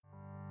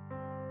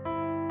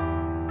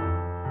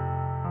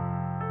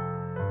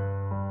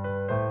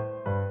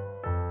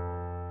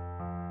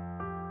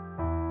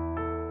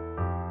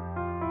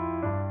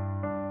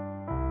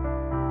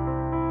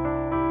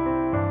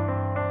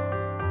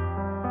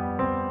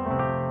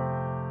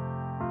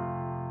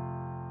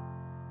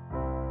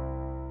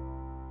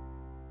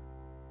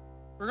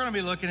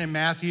going to be looking at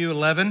Matthew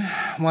 11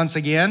 once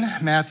again,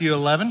 Matthew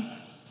 11.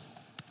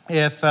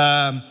 If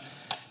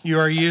you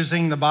are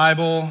using the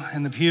Bible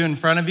in the pew in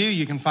front of you,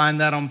 you can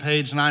find that on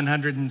page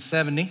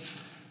 970.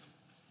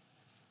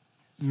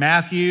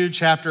 Matthew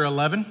chapter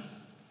 11,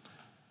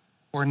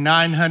 or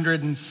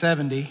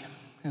 970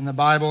 in the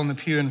Bible in the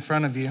pew in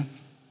front of you.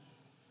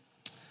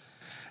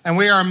 And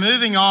we are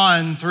moving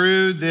on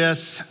through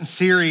this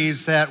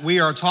series that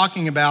we are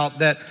talking about,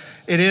 that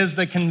it is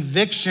the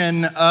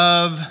conviction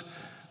of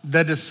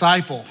the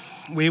disciple.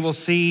 We will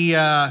see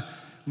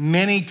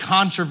many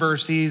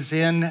controversies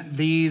in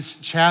these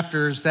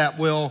chapters that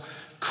will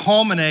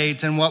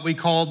culminate in what we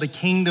call the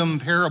kingdom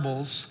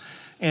parables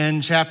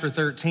in chapter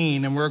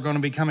 13. And we're going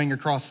to be coming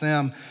across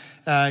them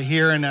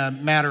here in a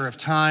matter of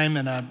time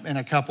in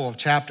a couple of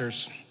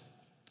chapters.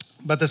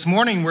 But this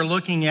morning we're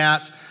looking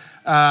at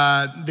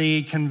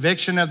the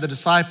conviction of the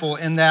disciple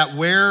in that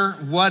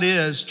what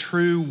is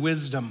true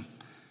wisdom?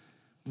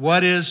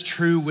 What is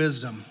true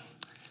wisdom?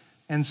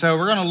 And so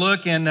we're going to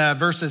look in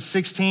verses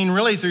 16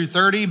 really through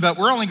 30, but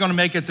we're only going to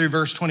make it through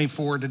verse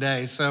 24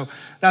 today. So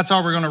that's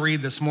all we're going to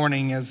read this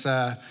morning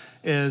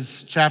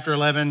is chapter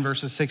 11,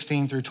 verses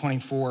 16 through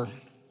 24.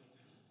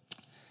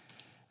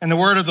 And the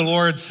word of the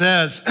Lord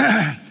says,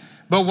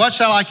 "But what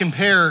shall I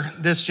compare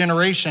this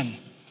generation?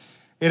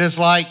 It is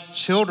like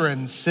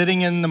children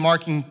sitting in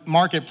the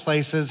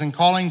marketplaces and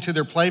calling to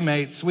their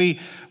playmates. We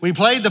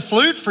played the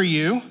flute for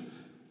you,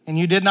 and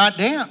you did not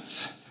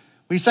dance.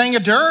 We sang a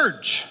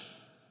dirge,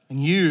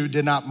 and you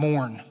did not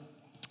mourn.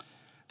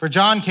 For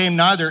John came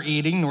neither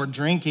eating nor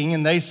drinking,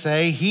 and they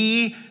say,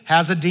 he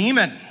has a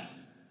demon.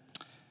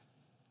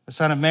 The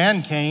Son of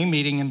Man came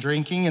eating and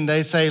drinking, and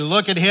they say,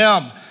 look at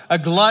him, a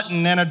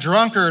glutton and a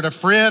drunkard, a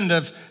friend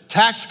of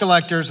tax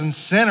collectors and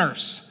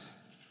sinners.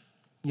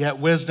 Yet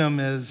wisdom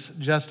is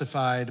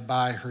justified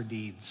by her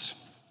deeds."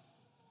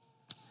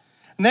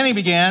 And then he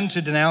began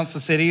to denounce the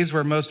cities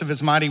where most of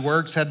his mighty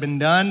works had been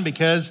done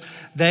because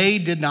they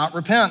did not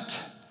repent.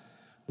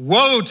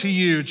 "Woe to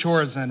you,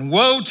 Chorazin!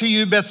 Woe to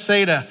you,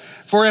 Bethsaida!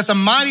 For if the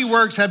mighty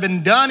works had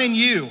been done in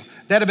you,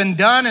 that had been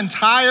done in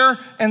Tyre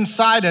and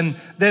Sidon,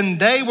 then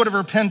they would have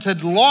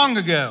repented long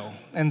ago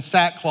in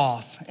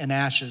sackcloth and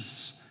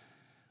ashes.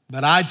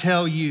 But I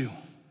tell you,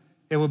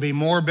 it will be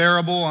more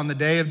bearable on the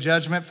day of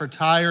judgment for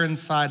Tyre and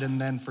Sidon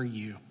than for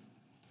you.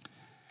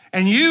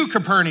 And you,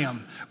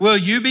 Capernaum, will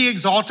you be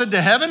exalted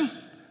to heaven?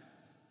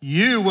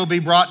 You will be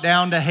brought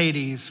down to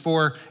Hades,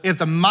 for if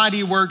the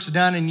mighty works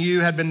done in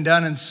you had been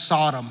done in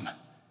Sodom,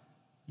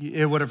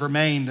 it would have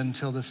remained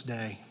until this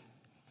day.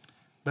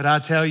 But I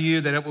tell you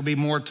that it will be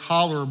more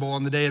tolerable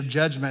on the day of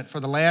judgment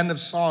for the land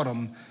of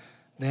Sodom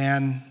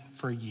than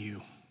for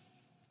you."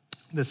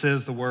 This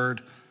is the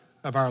word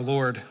of our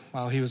Lord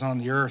while he was on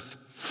the earth.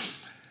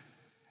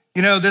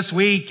 You know, this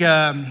week,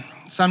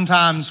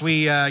 sometimes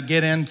we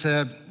get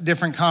into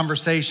different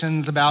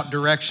conversations about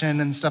direction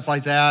and stuff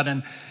like that.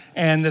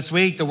 And this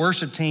week, the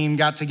worship team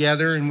got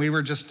together and we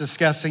were just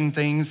discussing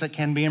things that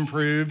can be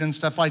improved and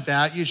stuff like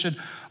that. You should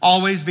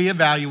always be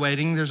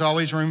evaluating. There's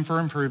always room for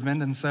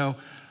improvement. And so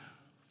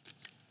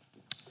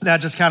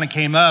that just kind of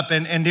came up.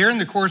 And during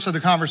the course of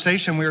the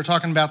conversation, we were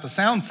talking about the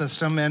sound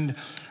system. And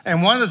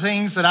one of the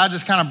things that I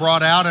just kind of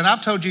brought out, and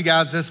I've told you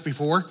guys this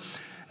before,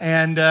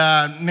 and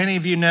many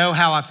of you know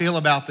how I feel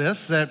about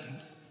this, that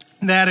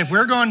if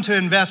we're going to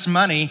invest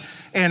money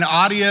in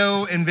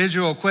audio and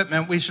visual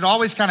equipment, we should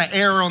always kind of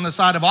err on the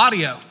side of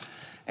audio.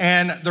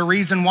 And the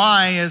reason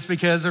why is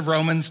because of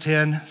Romans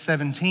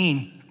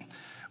 10:17,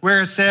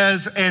 where it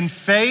says, "And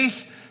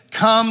faith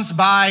comes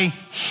by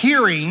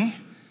hearing,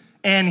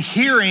 and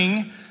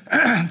hearing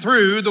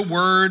through the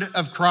word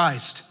of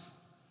Christ."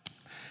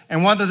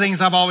 And one of the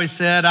things I've always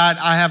said,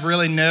 I have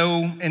really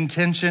no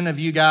intention of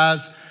you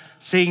guys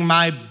seeing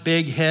my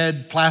big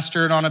head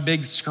plastered on a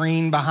big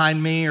screen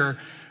behind me or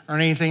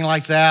anything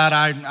like that.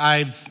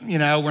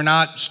 We're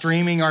not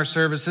streaming our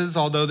services,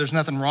 although there's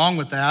nothing wrong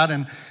with that.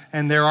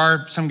 And there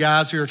are some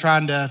guys who are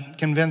trying to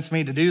convince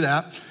me to do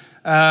that.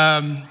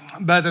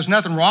 But there's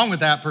nothing wrong with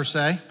that per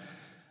se.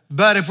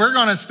 But if we're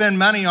going to spend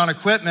money on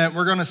equipment,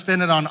 we're going to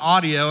spend it on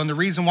audio. And the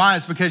reason why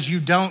is because you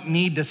don't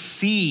need to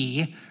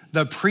see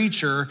the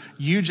preacher.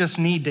 You just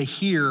need to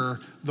hear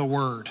the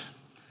word.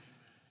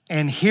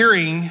 And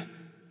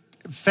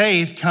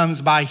faith comes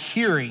by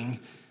hearing,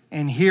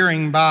 and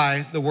hearing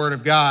by the word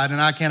of God. And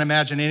I can't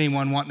imagine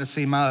anyone wanting to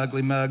see my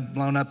ugly mug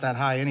blown up that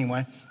high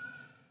anyway.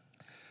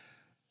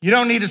 You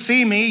don't need to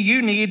see me,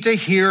 you need to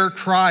hear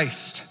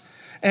Christ.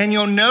 And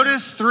you'll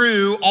notice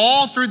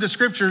all through the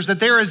scriptures that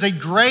there is a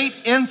great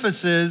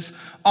emphasis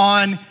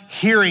on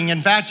hearing.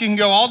 In fact, you can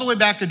go all the way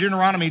back to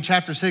Deuteronomy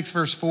chapter 6,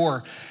 verse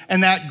 4,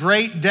 and that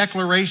great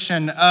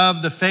declaration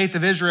of the faith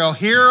of Israel.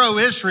 "Hear, O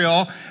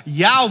Israel,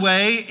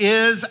 Yahweh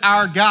is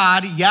our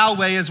God,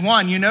 Yahweh is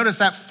one." You notice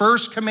that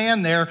first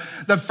command there,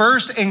 the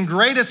first and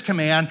greatest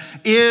command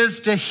is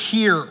to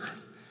hear.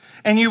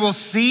 And you will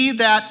see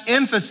that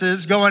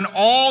emphasis going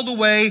all the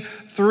way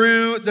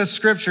through the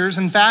scriptures.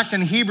 In fact,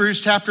 in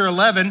Hebrews chapter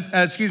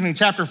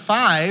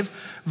 5,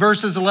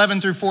 verses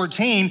 11 through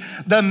 14,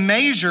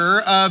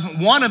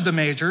 one of the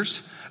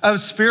measures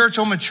of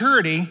spiritual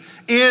maturity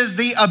is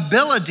the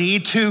ability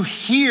to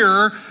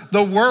hear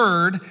the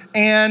word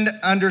and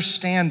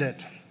understand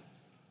it.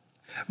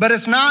 But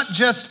it's not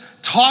just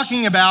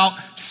talking about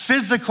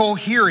physical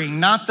hearing,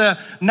 not the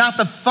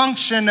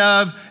function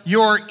of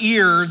your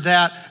ear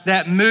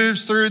that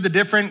moves through the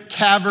different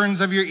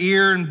caverns of your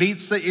ear and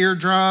beats the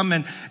eardrum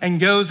and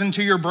goes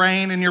into your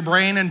brain, and your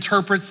brain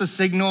interprets the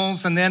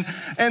signals, and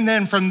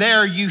then from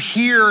there you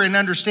hear and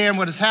understand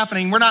what is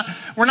happening. We're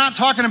not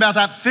talking about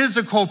that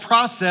physical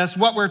process.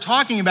 What we're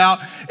talking about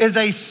is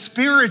a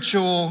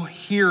spiritual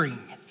hearing.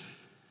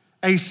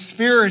 A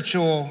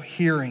spiritual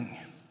hearing.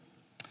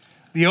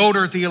 The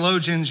older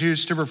theologians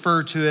used to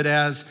refer to it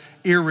as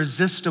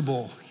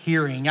irresistible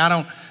hearing. I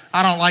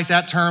don't like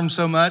that term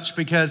so much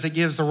because it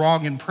gives the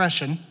wrong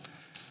impression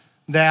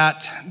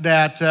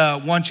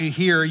that once you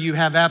hear, you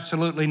have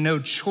absolutely no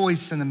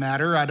choice in the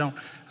matter. I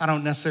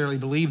don't necessarily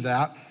believe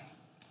that.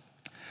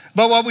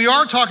 But what we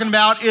are talking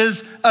about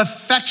is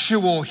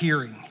effectual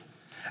hearing.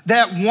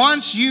 That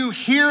once you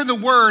hear the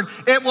word,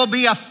 it will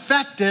be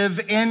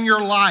effective in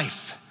your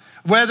life.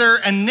 Whether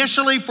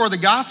initially for the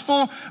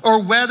gospel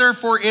or whether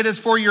it is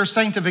for your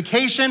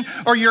sanctification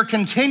or your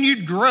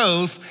continued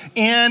growth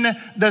in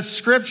the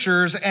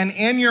scriptures and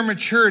in your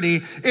maturity,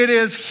 it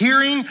is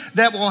hearing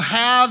that will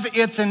have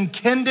its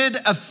intended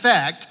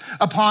effect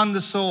upon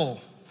the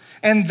soul.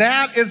 And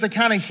that is the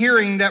kind of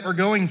hearing that we're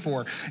going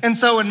for. And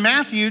so in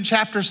Matthew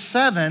chapter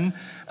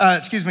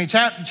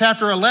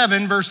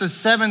 11, verses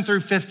 7 through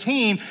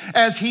 15,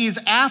 as he's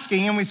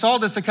asking, and we saw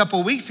this a couple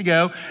of weeks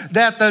ago,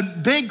 that the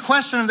big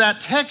question of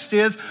that text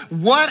is,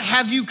 what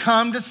have you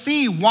come to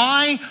see?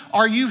 Why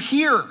are you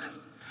here?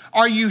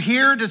 Are you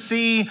here to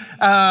see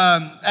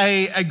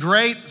a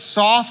great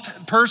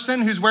soft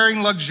person who's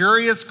wearing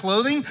luxurious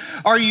clothing?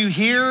 Are you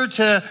here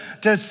to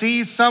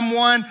see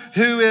someone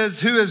who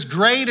is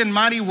great in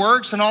mighty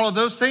works and all of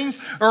those things?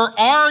 Or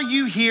are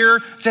you here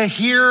to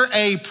hear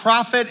a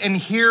prophet and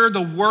hear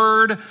the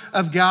word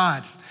of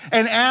God?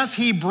 And as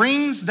he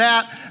brings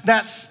that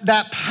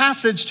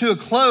passage to a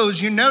close,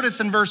 you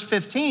notice in verse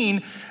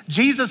 15,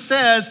 Jesus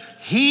says,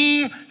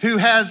 "He who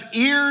has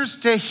ears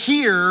to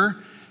hear,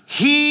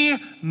 he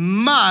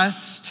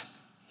must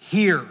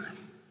hear."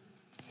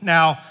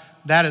 Now,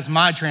 that is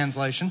my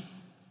translation.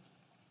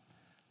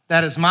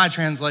 That is my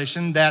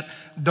translation, that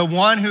the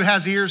one who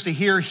has ears to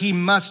hear, he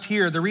must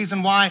hear. The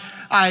reason why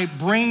I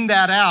bring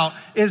that out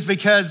is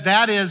because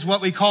that is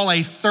what we call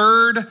a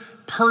third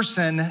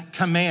person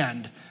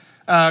command.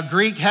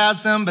 Greek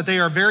has them, but they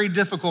are very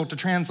difficult to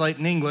translate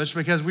in English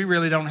because we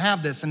really don't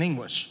have this in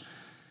English.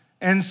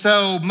 And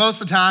so most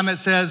of the time it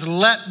says,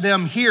 let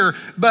them hear.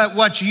 But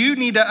what you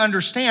need to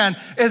understand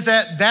is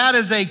that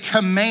is a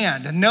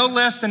command, no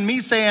less than me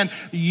saying,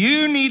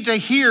 you need to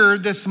hear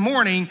this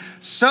morning.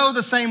 So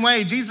the same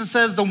way, Jesus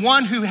says, the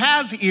one who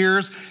has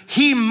ears,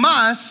 he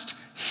must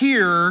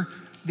hear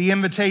the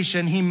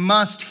invitation. He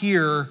must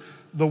hear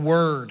the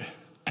word.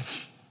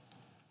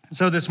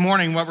 So this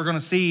morning, what we're going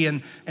to see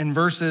in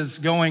verses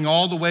going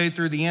all the way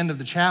through the end of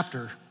the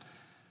chapter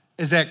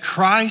is that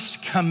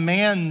Christ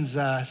commands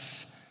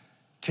us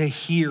to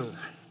hear.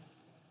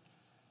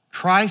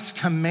 Christ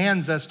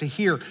commands us to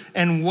hear.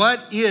 And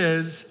what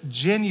is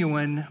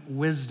genuine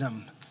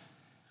wisdom?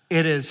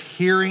 It is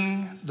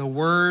hearing the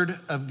word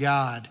of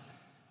God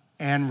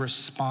and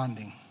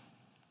responding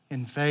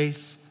in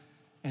faith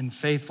and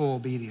faithful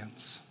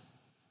obedience.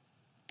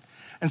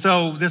 And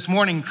so this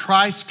morning,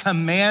 Christ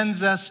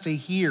commands us to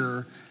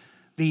hear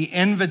the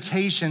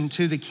invitation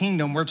to the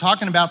kingdom. We're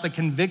talking about the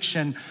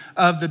conviction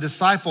of the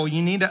disciple.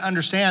 You need to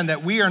understand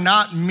that we are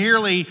not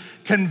merely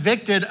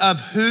convicted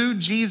of who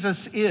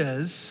Jesus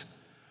is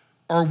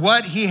or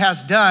what he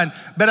has done,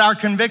 but our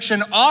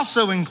conviction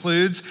also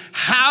includes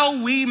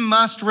how we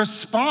must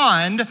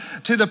respond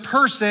to the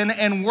person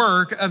and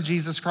work of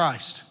Jesus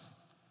Christ.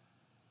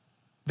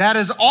 That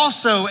is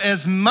also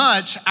as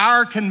much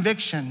our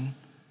conviction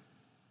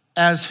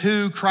as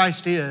who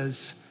Christ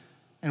is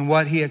and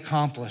what he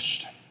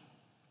accomplished.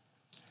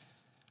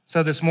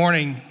 So this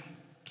morning,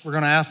 we're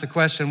going to ask the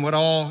question, what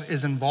all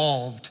is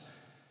involved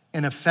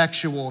in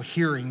effectual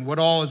hearing? What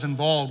all is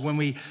involved when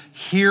we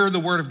hear the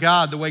word of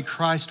God the way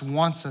Christ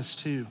wants us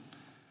to? And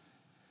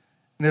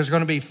there's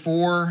going to be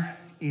 4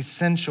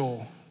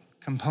 essential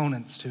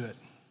components to it.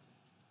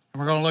 And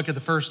we're going to look at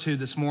the first 2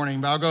 this morning,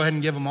 but I'll go ahead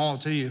and give them all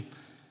to you.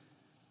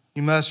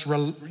 You must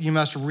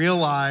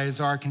realize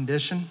our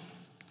condition.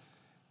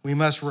 We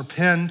must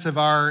repent of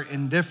our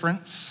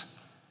indifference.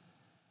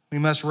 We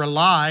must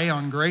rely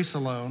on grace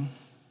alone,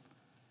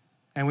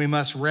 and we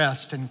must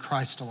rest in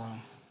Christ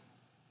alone.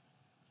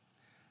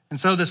 And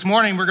so this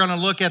morning, we're going to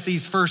look at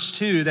these first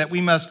 2, that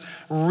we must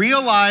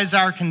realize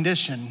our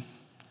condition,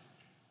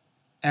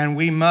 and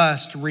we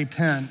must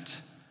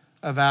repent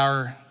of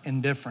our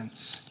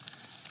indifference.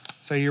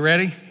 So you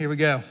ready? Here we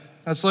go.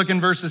 Let's look in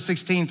verses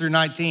 16 through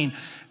 19.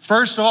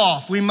 First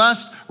off, we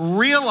must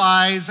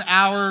realize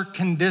our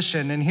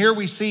condition. And here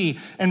we see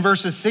in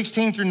verses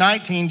 16 through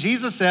 19,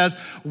 Jesus says,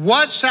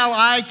 "What shall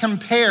I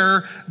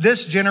compare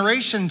this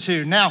generation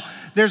to?" Now,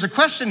 there's a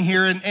question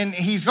here, and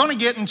he's going to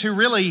get into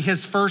really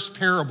his first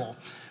parable.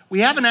 We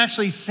haven't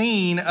actually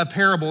seen a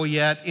parable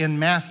yet in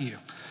Matthew.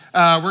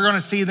 We're going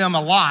to see them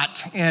a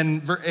lot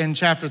in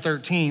chapter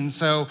 13,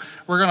 so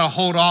we're going to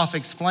hold off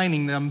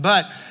explaining them.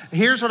 But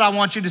here's what I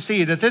want you to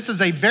see, that this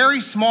is a very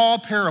small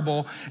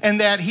parable, and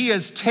that he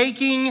is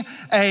taking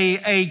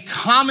a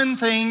common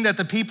thing that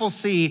the people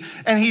see,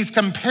 and he's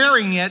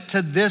comparing it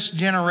to this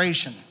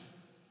generation.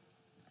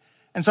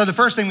 And so the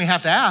first thing we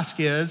have to ask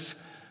is,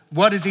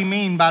 what does he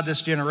mean by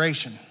this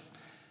generation?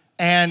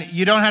 And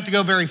you don't have to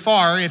go very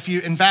far. If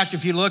you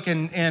look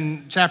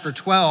in chapter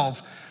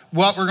 12,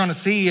 what we're going to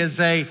see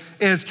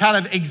is kind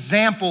of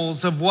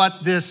examples of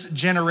what this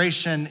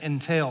generation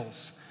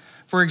entails.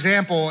 For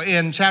example,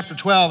 in chapter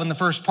 12, in the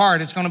first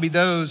part, it's going to be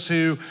those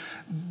who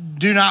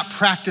do not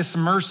practice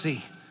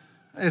mercy.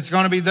 It's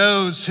going to be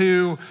those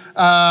who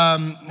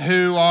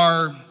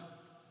are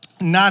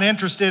not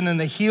interested in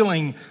the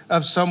healing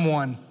of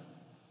someone.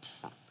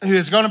 Who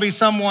is going to be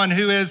someone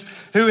who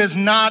is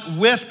not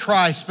with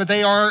Christ, but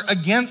they are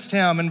against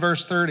him in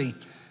verse 30.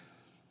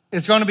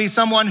 It's going to be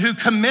someone who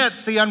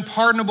commits the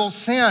unpardonable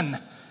sin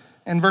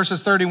in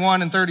verses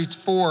 31 and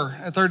 34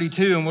 and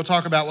 32, and we'll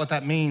talk about what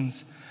that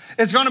means.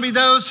 It's going to be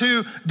those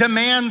who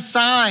demand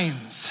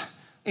signs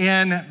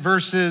in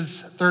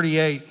verses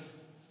 38.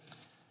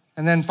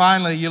 And then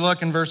finally, you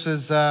look in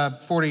verses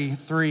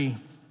 43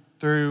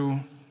 through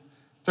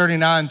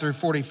 39 through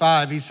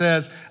 45, he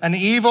says, "An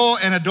evil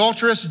and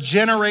adulterous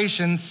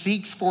generation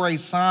seeks for a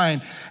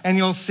sign." And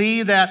you'll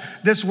see that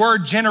this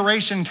word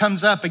generation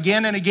comes up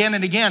again and again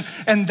and again.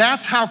 And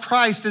that's how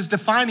Christ is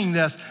defining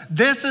this.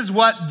 This is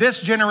what this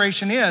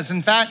generation is.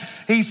 In fact,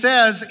 he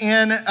says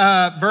in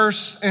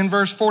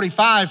verse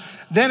 45,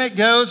 "Then it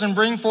goes and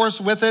bring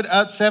forth with it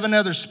 7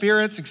 other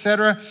spirits,"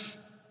 etc.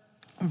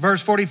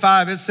 Verse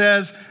 45, it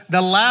says, "The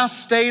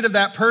last state of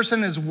that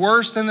person is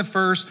worse than the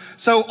first,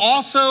 so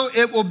also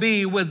it will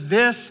be with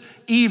this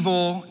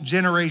evil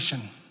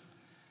generation."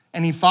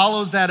 And he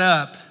follows that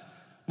up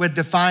with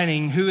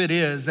defining who it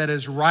is that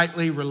is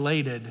rightly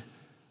related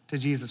to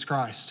Jesus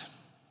Christ.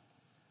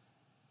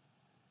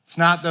 It's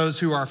not those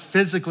who are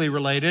physically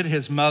related,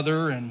 his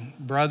mother and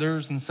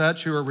brothers and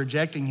such, who are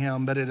rejecting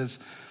him, but it is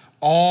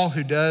all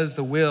who does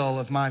the will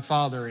of my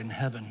Father in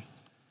heaven.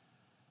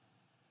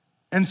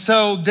 And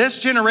so this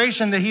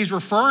generation that he's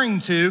referring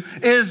to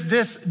is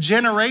this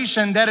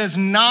generation that is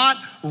not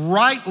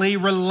rightly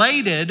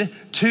related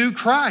to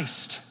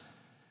Christ.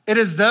 It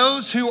is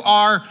those who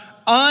are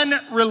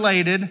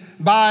unrelated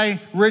by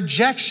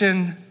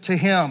rejection to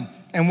him.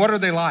 And what are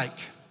they like?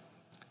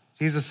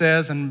 Jesus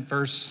says in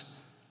verse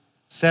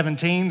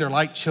 17, they're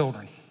like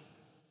children,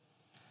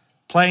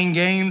 playing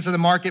games in the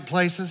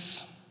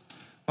marketplaces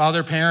while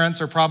their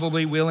parents are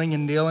probably wheeling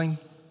and dealing.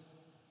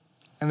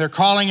 And they're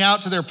calling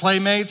out to their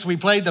playmates, "We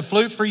played the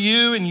flute for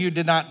you and you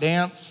did not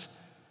dance.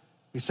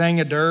 We sang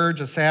a dirge,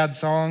 a sad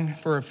song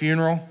for a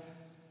funeral,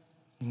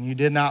 and you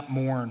did not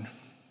mourn."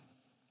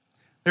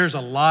 There's a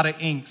lot of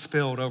ink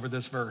spilled over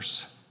this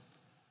verse.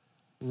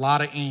 A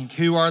lot of ink.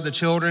 Who are the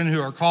children who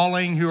are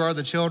calling? Who are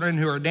the children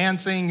who are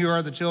dancing? Who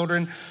are the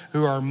children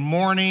who are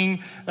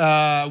mourning?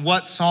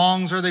 What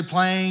songs are they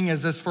playing?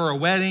 Is this for a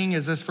wedding?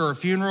 Is this for a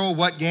funeral?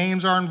 What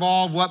games are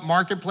involved? What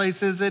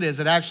marketplace is it? Is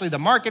it actually the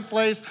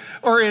marketplace?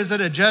 Or is it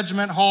a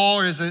judgment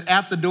hall? Or is it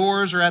at the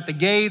doors or at the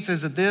gates?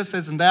 Is it this,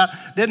 isn't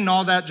that? Didn't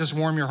all that just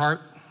warm your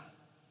heart?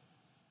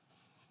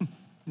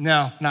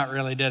 No, not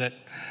really, did it?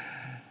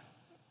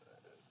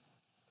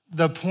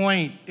 The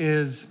point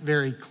is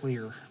very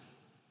clear.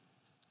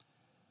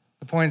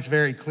 The point's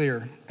very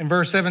clear. In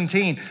verse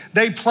 17,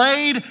 they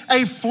played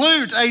a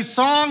flute, a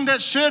song that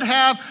should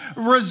have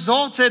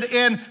resulted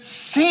in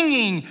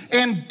singing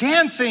and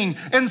dancing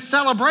and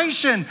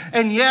celebration,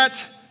 and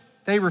yet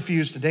they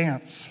refused to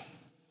dance.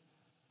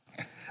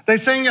 They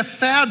sang a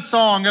sad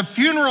song, a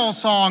funeral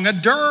song, a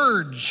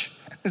dirge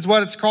is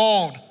what it's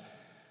called.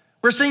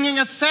 We're singing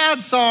a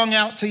sad song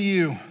out to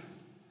you.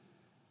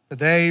 But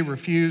they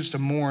refused to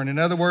mourn. In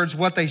other words,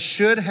 what they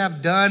should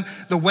have done,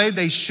 the way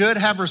they should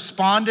have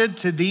responded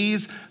to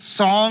these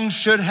songs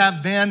should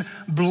have been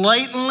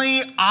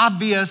blatantly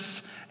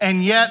obvious,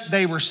 and yet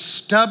they were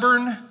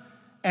stubborn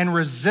and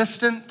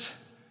resistant,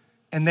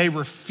 and they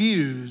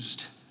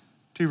refused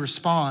to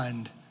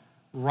respond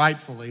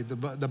rightfully.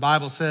 The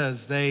Bible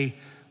says they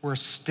were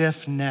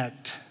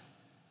stiff-necked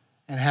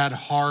and had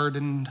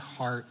hardened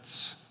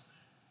hearts,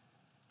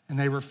 and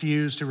they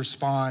refused to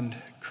respond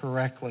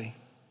correctly.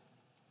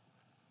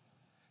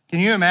 Can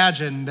you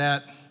imagine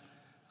that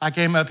I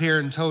came up here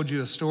and told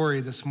you a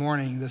story this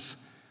morning, this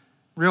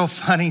real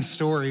funny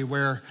story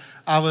where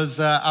I was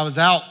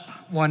out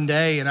one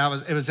day and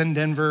it was in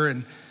Denver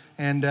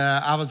and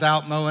I was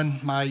out mowing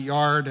my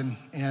yard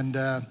and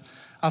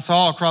I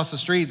saw across the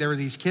street there were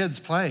these kids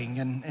playing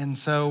and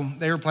so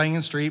they were playing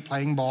in the street,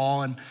 playing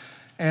ball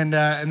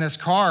and this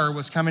car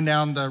was coming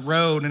down the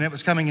road, and it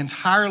was coming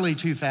entirely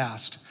too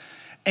fast.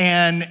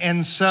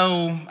 And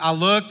so I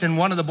looked, and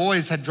one of the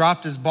boys had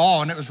dropped his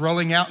ball, and it was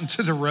rolling out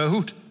into the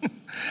road.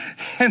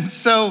 And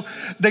so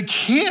the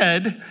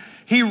kid,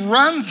 he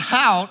runs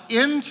out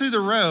into the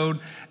road,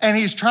 and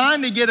he's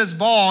trying to get his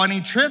ball, and he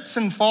trips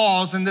and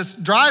falls, and this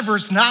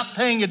driver's not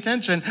paying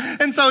attention.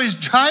 And so he's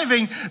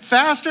driving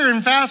faster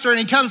and faster, and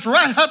he comes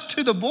right up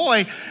to the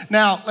boy.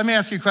 Now, let me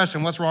ask you a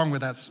question. What's wrong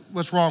with that?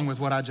 What's wrong with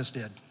what I just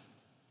did?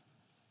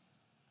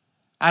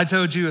 I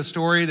told you a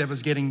story that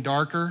was getting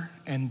darker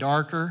and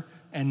darker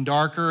and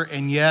darker,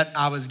 and yet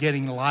I was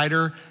getting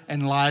lighter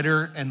and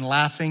lighter and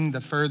laughing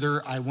the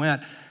further I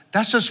went.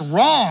 That's just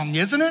wrong,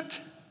 isn't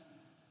it?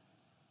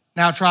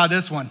 Now try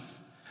this one.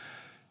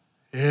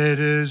 It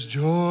is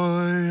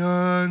joy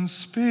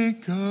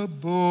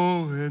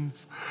unspeakable and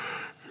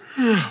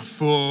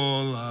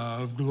full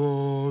of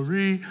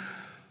glory,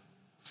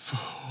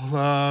 full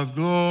of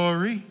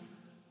glory.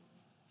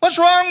 What's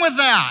wrong with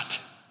that?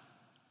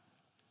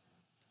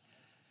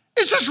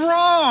 It's just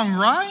wrong,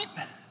 right?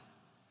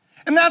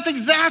 And that's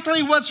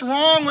exactly what's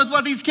wrong with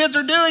what these kids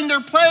are doing.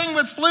 They're playing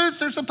with flutes.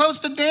 They're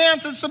supposed to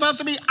dance. It's supposed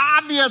to be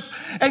obvious.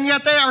 And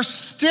yet they are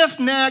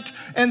stiff-necked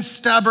and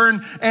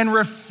stubborn and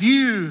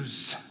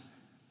refuse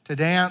to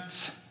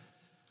dance.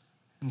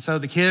 And so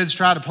the kids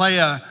try to play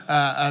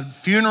a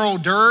funeral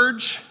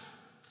dirge,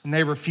 and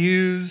they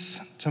refuse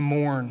to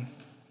mourn.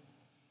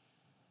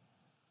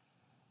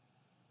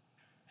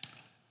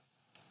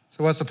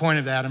 So what's the point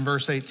of that? In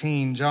verse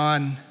 18,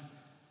 John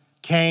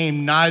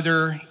came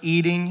neither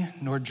eating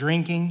nor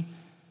drinking.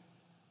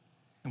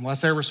 And what's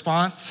their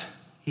response?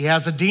 He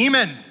has a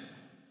demon.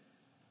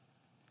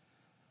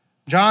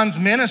 John's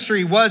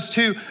ministry was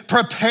to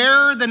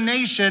prepare the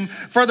nation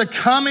for the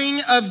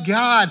coming of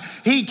God.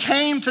 He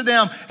came to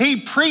them.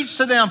 He preached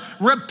to them,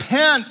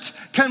 repent,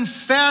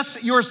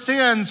 confess your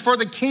sins, for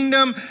the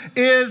kingdom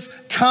is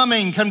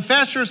coming.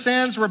 Confess your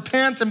sins,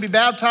 repent, and be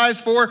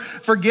baptized for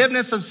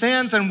forgiveness of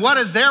sins. And what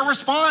is their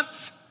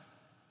response?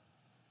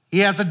 He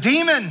has a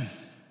demon.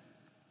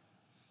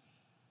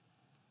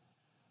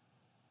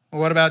 Well,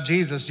 what about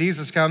Jesus?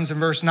 Jesus comes in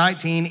verse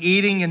 19,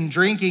 eating and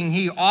drinking.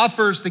 He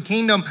offers the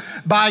kingdom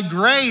by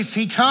grace.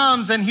 He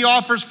comes and he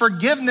offers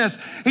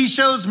forgiveness. He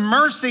shows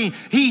mercy.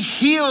 He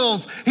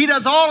heals. He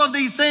does all of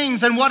these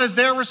things. And what is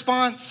their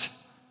response?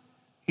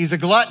 He's a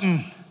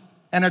glutton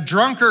and a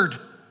drunkard.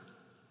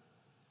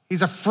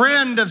 He's a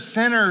friend of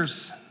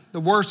sinners, the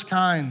worst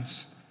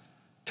kinds,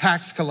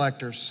 tax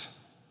collectors.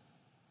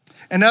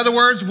 In other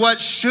words, what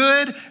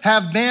should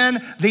have been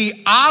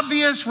the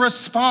obvious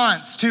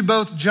response to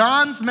both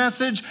John's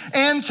message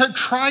and to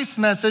Christ's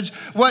message,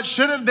 what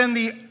should have been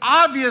the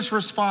obvious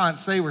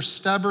response, they were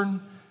stubborn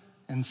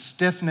and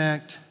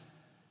stiff-necked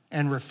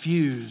and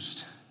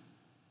refused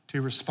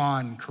to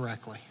respond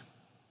correctly.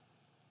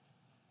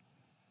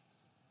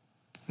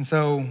 And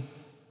so,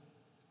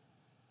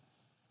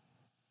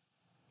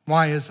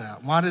 why is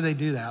that? Why do they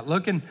do that?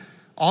 Looking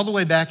all the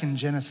way back in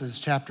Genesis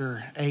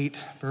chapter 8,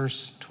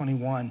 verse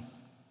 21.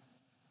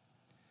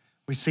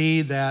 We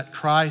see that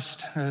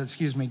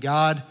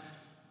God,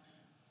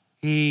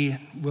 he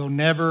will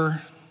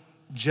never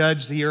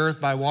judge the earth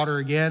by water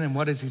again. And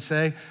what does he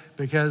say?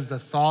 Because the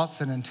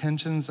thoughts and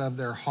intentions of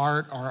their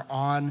heart are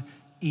on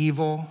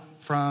evil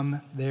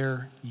from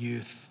their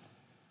youth.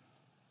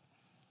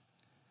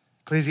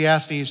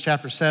 Ecclesiastes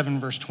chapter 7,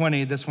 verse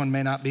 20. This one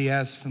may not be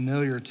as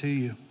familiar to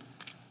you.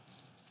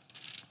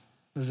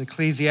 As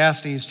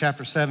Ecclesiastes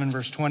chapter 7,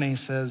 verse 20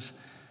 says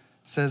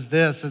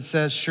this, it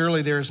says,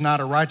 surely there is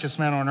not a righteous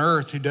man on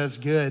earth who does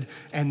good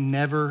and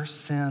never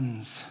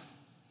sins.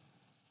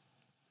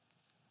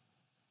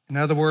 In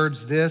other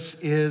words, this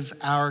is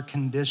our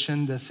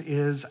condition. This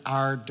is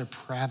our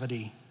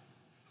depravity.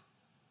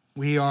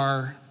 We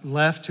are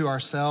left to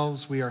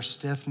ourselves. We are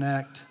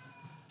stiff-necked.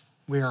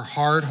 We are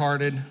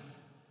hard-hearted.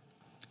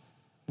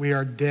 We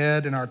are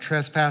dead in our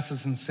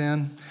trespasses and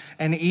sin.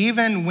 And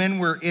even when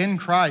we're in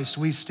Christ,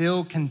 we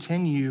still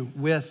continue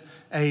with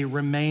a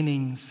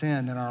remaining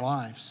sin in our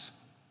lives.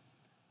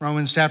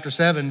 Romans chapter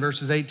 7,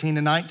 verses 18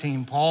 to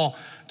 19, Paul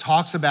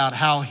talks about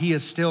how he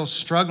is still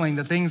struggling.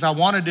 The things I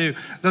want to do,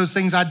 those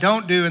things I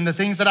don't do, and the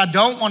things that I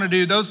don't want to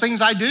do, those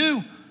things I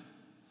do.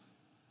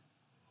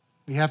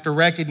 We have to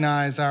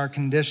recognize our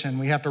condition.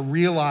 We have to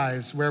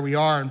realize where we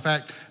are. In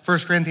fact, 1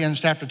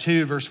 Corinthians chapter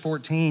 2, verse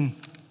 14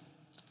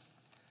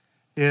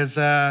 is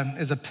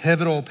a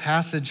pivotal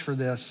passage for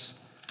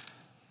this.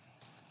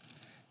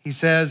 He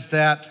says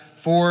that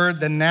for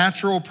the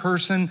natural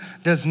person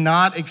does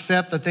not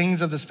accept the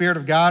things of the Spirit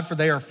of God, for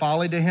they are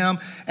folly to him,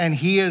 and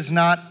he is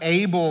not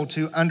able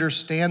to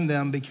understand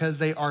them because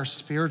they are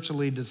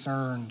spiritually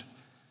discerned.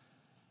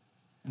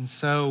 And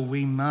so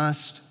we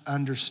must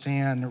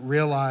understand,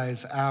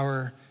 realize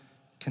our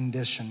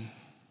condition.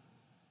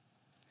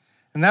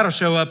 And that'll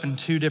show up in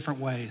two different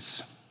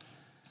ways.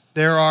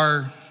 There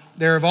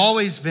have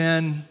always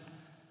been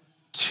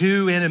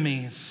two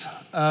enemies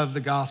of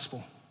the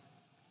gospel.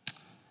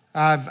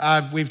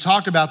 We've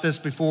talked about this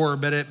before,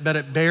 but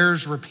it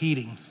bears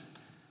repeating.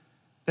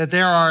 that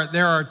there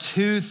are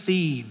two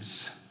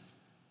thieves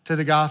to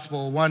the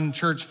gospel. One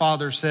church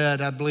father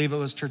said, I believe it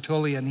was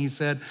Tertullian, he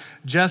said,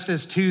 just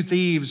as two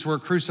thieves were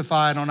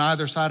crucified on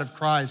either side of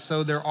Christ,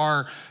 so there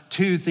are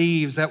two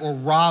thieves that will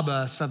rob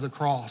us of the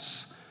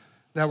cross,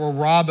 that will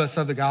rob us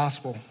of the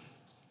gospel.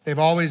 They've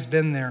always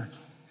been there.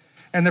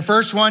 And the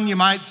first one, you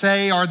might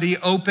say, are the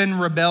open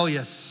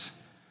rebellious.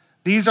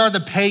 These are the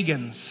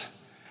pagans.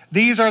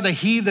 These are the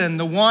heathen,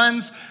 the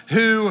ones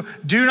who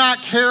do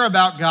not care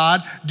about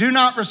God, do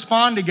not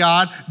respond to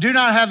God, do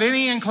not have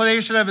any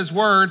inclination of his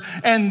word,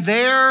 and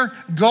their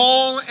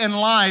goal in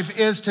life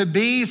is to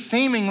be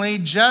seemingly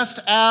just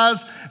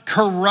as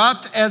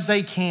corrupt as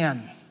they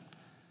can.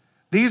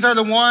 These are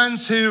the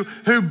ones who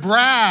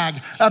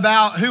brag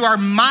about, who are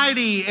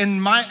mighty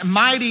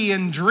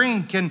in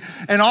drink and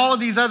all of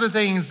these other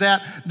things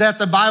that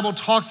the Bible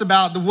talks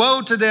about. The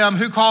woe to them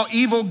who call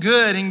evil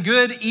good and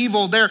good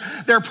evil.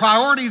 Their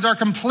priorities are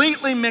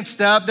completely mixed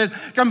up. They're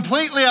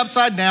completely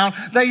upside down.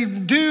 They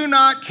do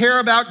not care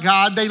about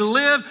God. They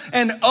live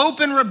in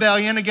open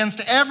rebellion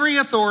against every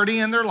authority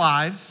in their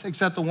lives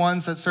except the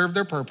ones that serve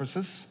their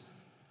purposes.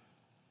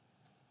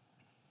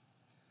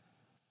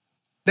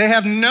 They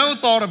have no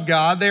thought of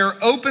God. They are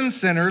open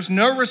sinners,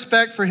 no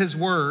respect for his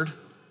word.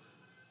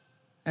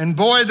 And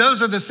boy,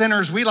 those are the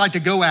sinners we like to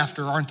go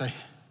after, aren't they?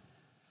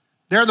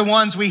 They're the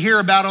ones we hear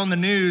about on the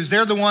news.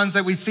 They're the ones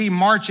that we see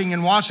marching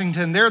in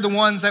Washington. They're the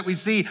ones that we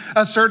see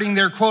asserting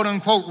their quote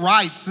unquote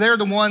rights. They're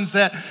the ones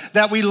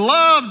that we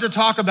love to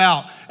talk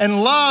about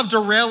and love to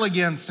rail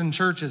against in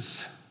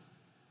churches.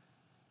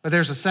 But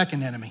there's a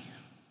second enemy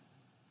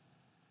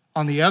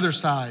on the other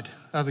side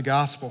of the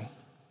gospel.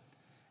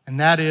 And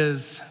that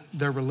is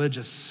the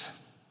religious,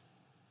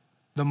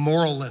 the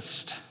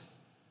moralist,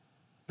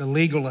 the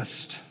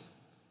legalist.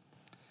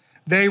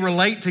 They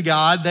relate to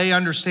God. They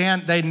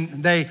understand,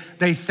 they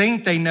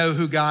think they know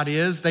who God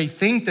is. They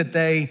think that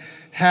they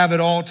have it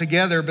all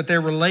together, but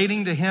they're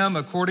relating to him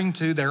according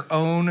to their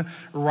own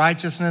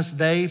righteousness.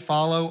 They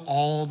follow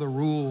all the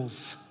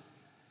rules.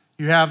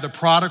 You have the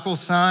prodigal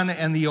son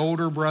and the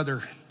older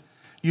brother.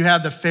 You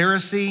have the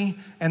Pharisee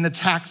and the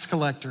tax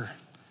collector.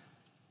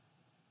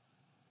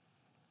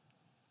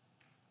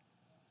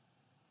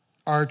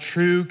 Our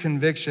true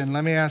conviction,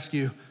 let me ask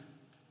you,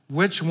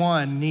 which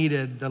one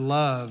needed the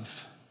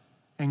love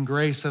and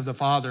grace of the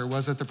Father?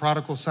 Was it the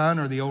prodigal son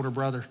or the older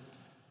brother?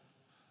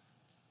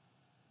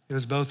 It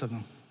was both of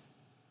them.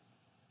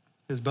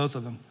 It was both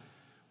of them.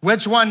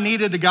 Which one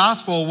needed the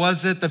gospel?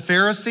 Was it the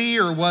Pharisee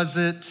or was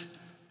it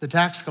the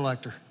tax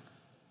collector?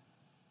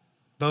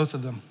 Both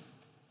of them.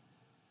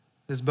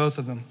 It was both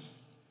of them.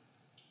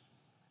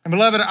 And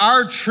beloved,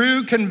 our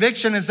true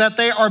conviction is that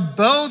they are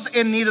both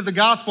in need of the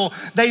gospel.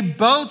 They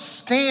both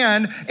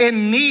stand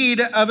in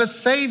need of a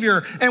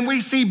Savior. And we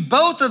see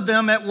both of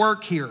them at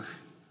work here.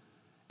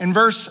 In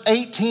verse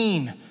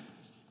 18,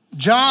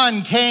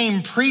 John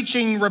came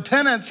preaching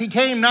repentance. He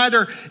came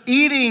neither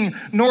eating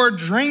nor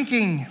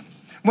drinking.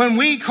 When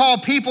we call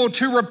people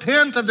to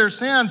repent of their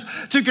sins,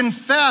 to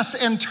confess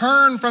and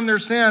turn from their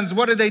sins,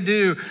 what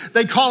do?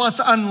 They call us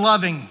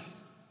unloving,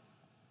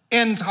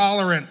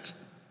 intolerant,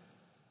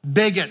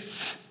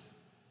 bigots,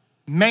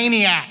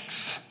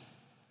 maniacs.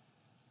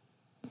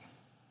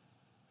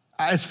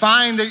 It's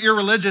fine that you're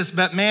religious,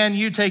 but man,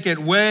 you take it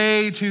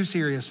way too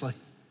seriously.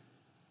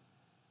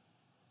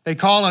 They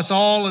call us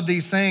all of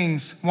these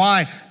things.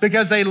 Why?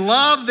 Because they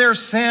love their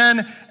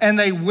sin and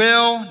they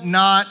will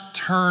not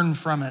turn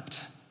from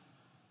it.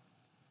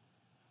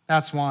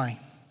 That's why.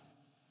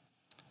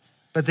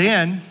 But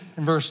then,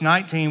 in verse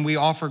 19, we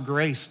offer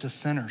grace to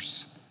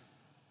sinners.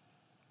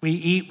 We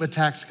eat with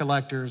tax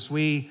collectors.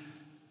 We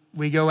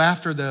go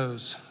after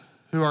those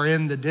who are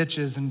in the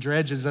ditches and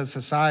dredges of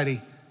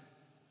society.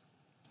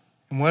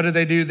 And what do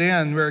they do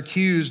then? We're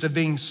accused of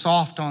being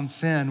soft on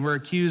sin. We're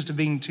accused of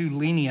being too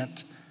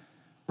lenient.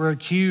 We're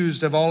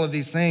accused of all of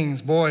these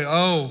things. Boy,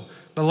 oh,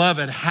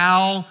 beloved,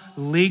 how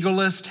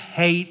legalists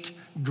hate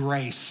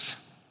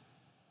grace.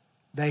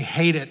 They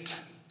hate it.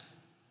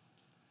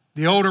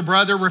 The older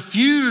brother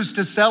refused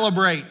to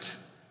celebrate.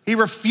 He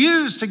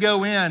refused to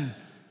go in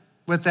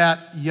with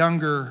that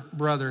younger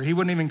brother. He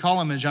wouldn't even call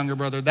him his younger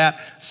brother.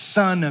 That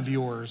son of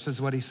yours is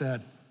what he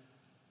said.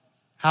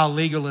 How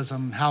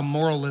legalism, how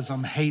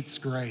moralism hates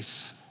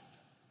grace.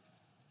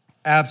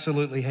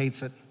 Absolutely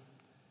hates it.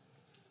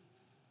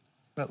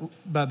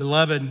 But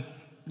beloved,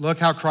 look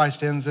how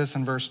Christ ends this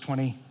in verse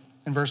 20.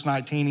 In verse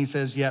 19, he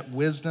says, yet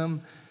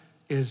wisdom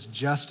is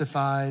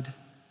justified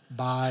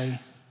by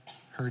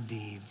her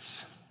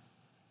deeds.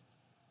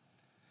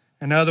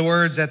 In other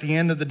words, at the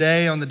end of the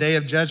day, on the day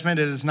of judgment,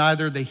 it is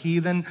neither the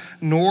heathen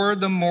nor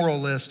the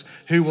moralist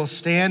who will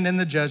stand in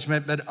the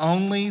judgment, but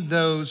only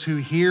those who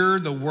hear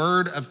the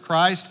word of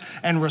Christ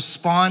and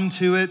respond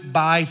to it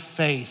by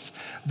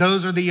faith.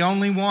 Those are the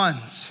only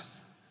ones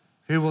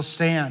who will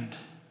stand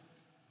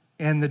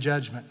in the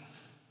judgment.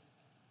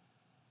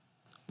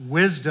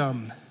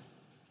 Wisdom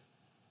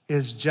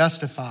is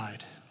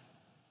justified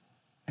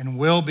and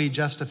will be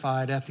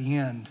justified at the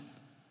end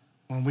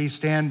when we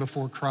stand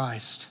before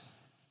Christ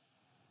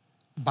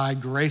by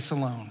grace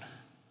alone,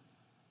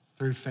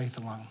 through faith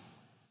alone.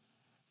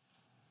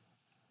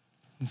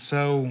 And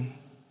so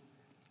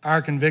our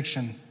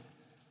conviction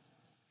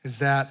is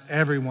that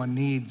everyone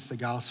needs the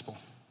gospel.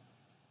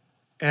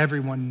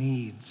 Everyone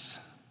needs,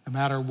 no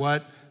matter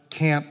what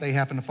camp they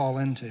happen to fall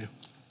into. And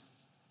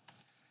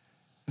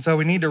so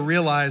we need to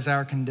realize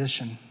our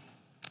condition.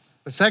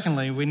 But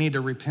secondly, we need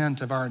to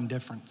repent of our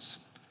indifference.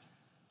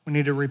 We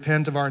need to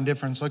repent of our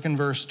indifference. Look in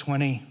verse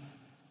 20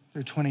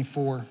 through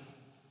 24.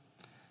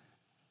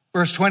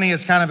 Verse 20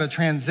 is kind of a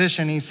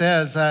transition. He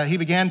says, he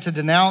began to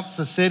denounce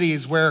the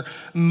cities where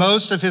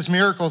most of his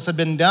miracles had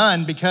been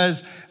done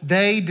because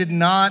they did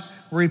not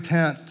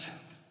repent.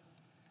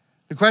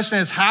 The question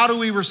is, how do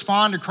we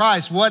respond to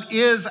Christ? What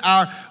is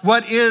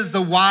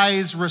the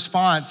wise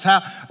response?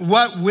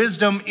 What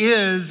wisdom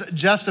is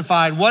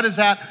justified? What does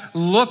that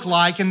look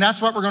like? And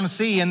that's what we're going to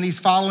see in these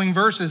following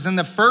verses. And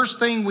the first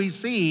thing we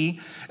see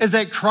is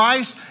that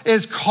Christ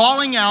is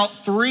calling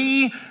out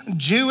 3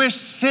 Jewish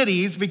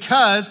cities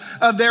because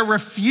of their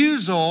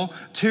refusal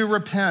to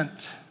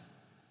repent.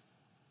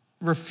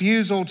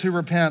 Refusal to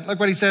repent.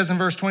 Look what he says in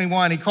verse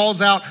 21. He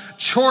calls out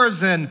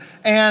Chorazin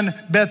and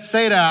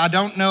Bethsaida. I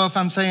don't know if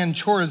I'm saying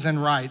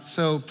Chorazin right,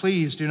 so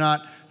please do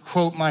not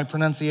quote my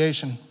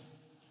pronunciation.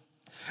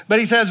 But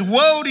he says,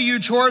 woe to you,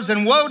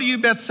 Chorazin, woe to you,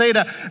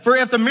 Bethsaida, for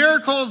if the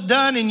miracles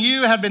done in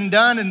you had been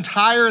done in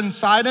Tyre and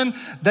Sidon,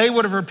 they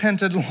would have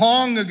repented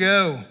long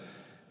ago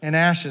in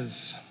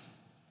ashes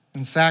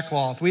and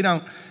sackcloth. We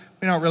don't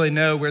really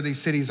know where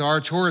these cities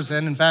are.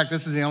 Chorazin, in fact,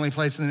 this is the only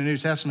place in the New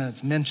Testament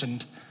it's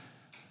mentioned.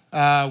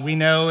 We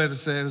know it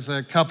was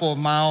a couple of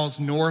miles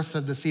north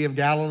of the Sea of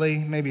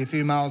Galilee, maybe a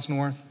few miles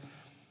north.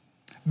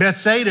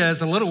 Bethsaida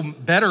is a little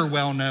better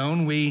well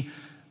known.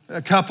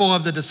 A couple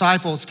of the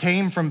disciples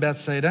came from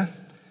Bethsaida.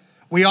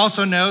 We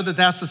also know that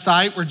that's the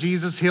site where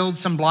Jesus healed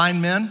some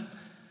blind men.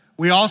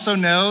 We also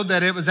know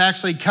that it was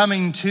actually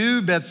coming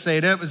to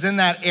Bethsaida. It was in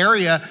that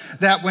area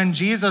that when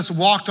Jesus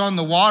walked on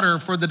the water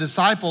for the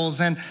disciples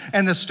and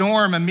the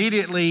storm,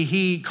 immediately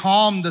he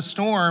calmed the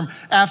storm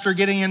after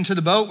getting into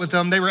the boat with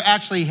them. They were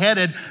actually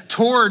headed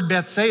toward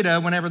Bethsaida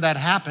whenever that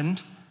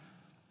happened.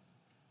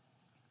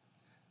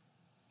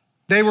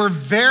 They were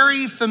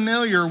very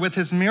familiar with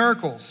his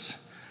miracles.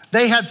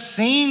 They had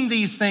seen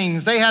these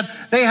things. They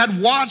had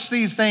watched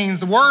these things.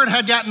 The word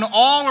had gotten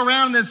all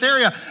around this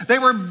area. They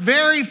were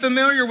very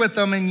familiar with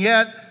them, and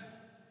yet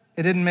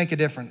it didn't make a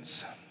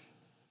difference.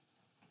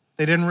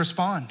 They didn't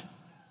respond.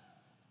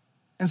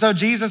 And so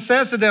Jesus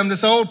says to them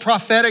this old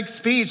prophetic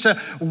speech,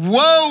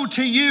 woe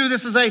to you.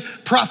 This is a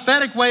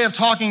prophetic way of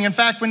talking. In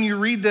fact, when you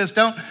read this,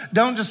 don't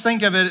just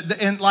think of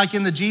it like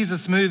in the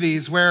Jesus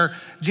movies where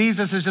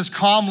Jesus is just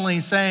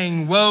calmly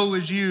saying, woe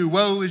is you,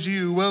 woe is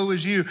you, woe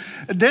is you.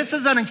 This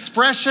is an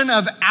expression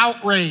of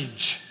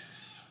outrage.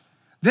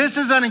 This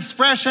is an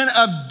expression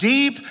of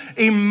deep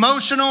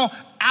emotional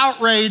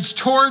outrage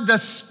toward the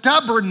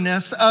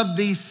stubbornness of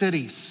these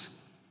cities.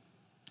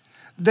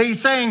 They're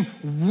saying,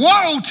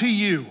 woe to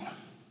you.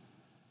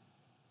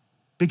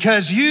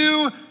 Because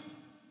you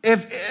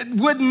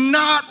would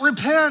not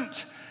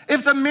repent.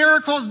 If the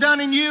miracles done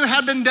in you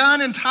had been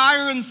done in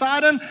Tyre and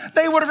Sidon,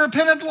 they would have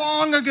repented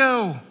long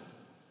ago.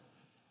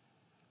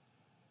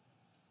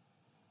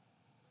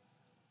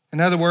 In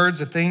other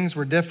words, if things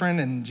were different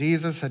and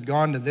Jesus had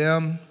gone to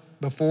them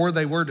before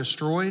they were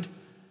destroyed,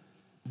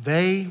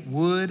 they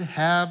would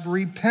have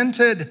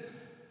repented.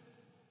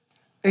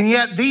 And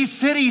yet these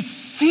cities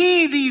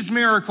see these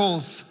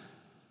miracles.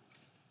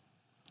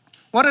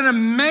 What an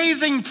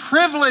amazing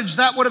privilege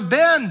that would have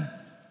been.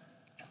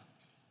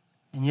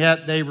 And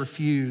yet they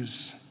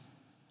refuse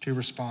to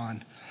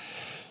respond.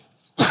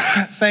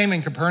 Same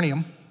in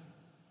Capernaum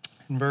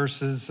in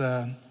verses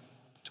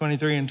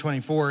 23 and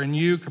 24. And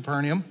you,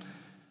 Capernaum.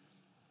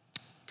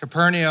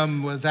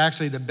 Capernaum was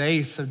actually the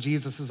base of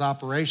Jesus'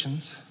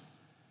 operations.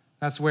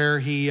 That's where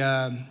he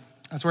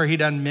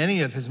done many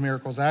of his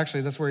miracles.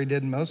 Actually, that's where he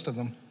did most of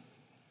them.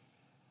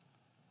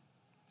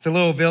 It's a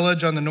little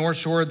village on the north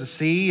shore of the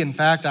sea. In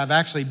fact, I've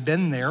actually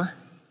been there.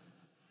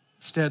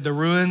 Instead, the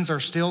ruins are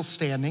still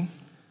standing.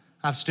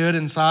 I've stood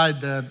inside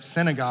the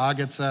synagogue.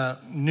 It's a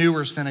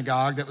newer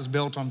synagogue that was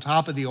built on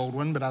top of the old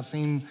one, but I've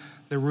seen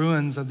the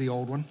ruins of the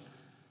old one.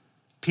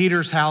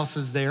 Peter's house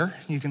is there.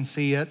 You can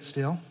see it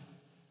still.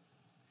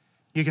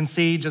 You can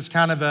see just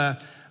kind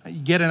of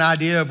get an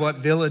idea of what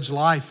village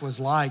life was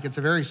like. It's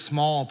a very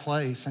small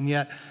place, and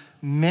yet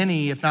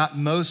many, if not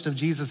most, of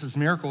Jesus'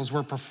 miracles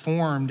were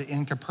performed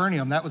in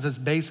Capernaum. That was his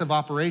base of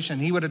operation.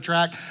 He would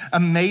attract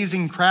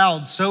amazing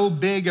crowds, so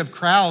big of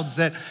crowds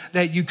that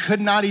you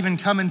could not even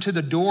come into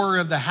the door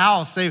of the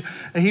house.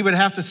 He would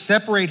have to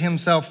separate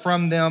himself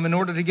from them in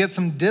order to get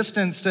some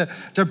distance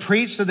to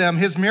preach to them.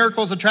 His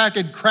miracles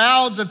attracted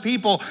crowds of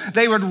people.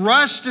 They would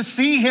rush to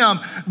see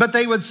him, but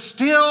they would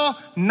still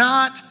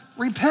not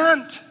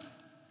repent.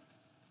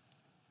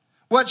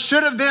 What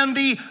should have been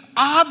the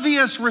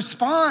obvious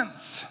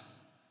response,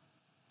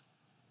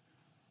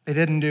 they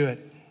didn't do it.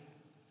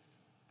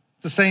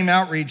 It's the same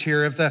outrage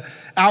here. If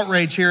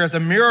the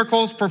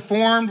miracles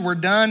performed were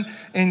done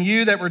in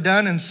you that were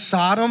done in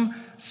Sodom,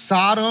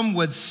 Sodom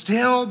would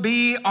still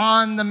be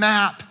on the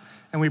map,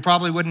 and we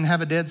probably wouldn't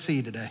have a Dead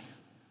Sea today.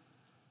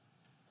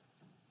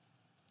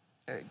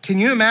 Can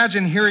you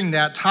imagine hearing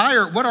that?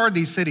 Tyre, what are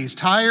these cities?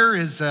 Tyre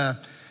is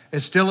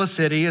still a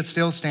city. It's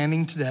still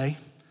standing today.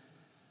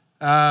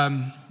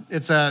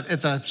 It's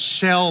a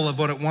shell of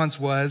what it once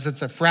was.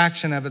 It's a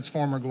fraction of its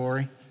former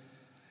glory.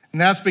 And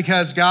that's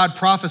because God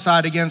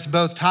prophesied against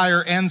both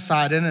Tyre and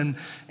Sidon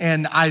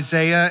and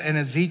Isaiah and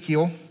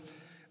Ezekiel.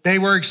 They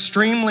were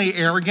extremely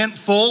arrogant,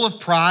 full of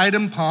pride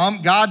and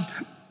pomp. God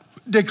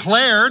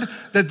declared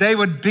that they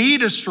would be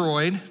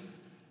destroyed.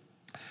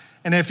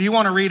 And if you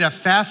want to read a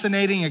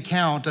fascinating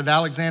account of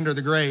Alexander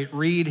the Great,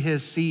 read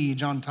his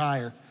siege on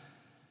Tyre.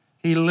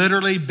 He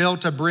literally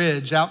built a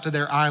bridge out to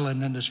their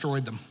island and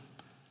destroyed them.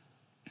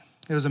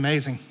 It was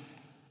amazing.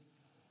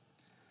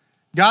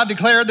 God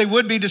declared they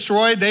would be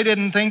destroyed. They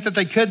didn't think that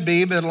they could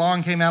be, but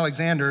along came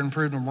Alexander and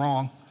proved them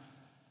wrong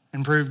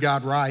and proved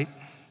God right.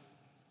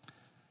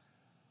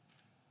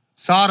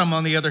 Sodom,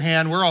 on the other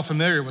hand, we're all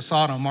familiar with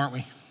Sodom, aren't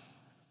we?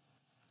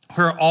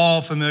 We're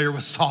all familiar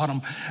with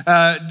Sodom.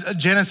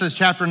 Genesis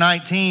chapter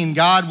 19,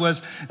 God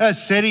was a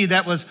city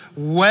that was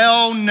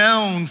well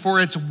known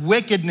for its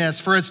wickedness,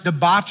 for its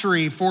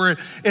debauchery, for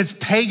its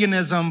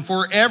paganism,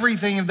 for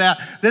everything of that.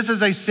 This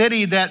is a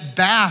city that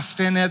basked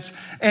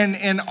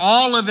in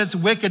all of its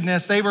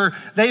wickedness.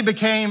 They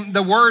became,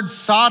 the word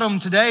Sodom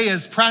today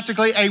is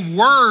practically a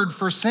word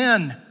for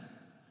sin.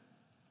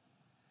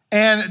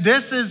 And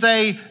this is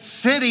a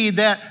city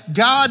that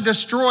God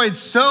destroyed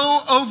so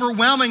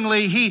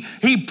overwhelmingly,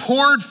 he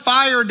poured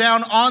fire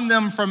down on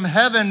them from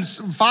heaven,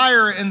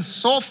 fire and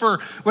sulfur,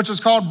 which was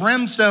called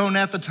brimstone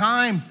at the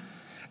time.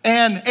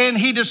 And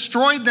he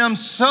destroyed them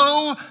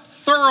so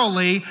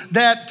thoroughly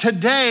that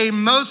today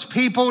most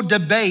people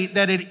debate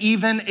that it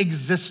even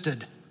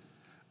existed.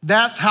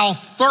 That's how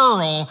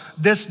thorough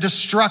this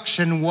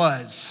destruction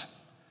was.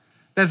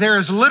 That there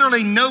is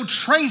literally no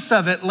trace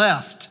of it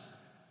left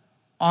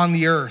on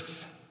the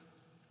earth.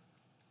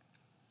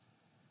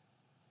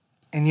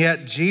 And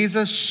yet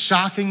Jesus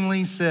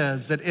shockingly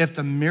says that if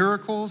the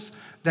miracles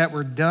that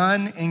were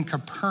done in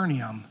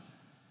Capernaum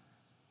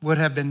would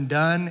have been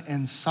done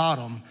in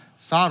Sodom,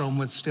 Sodom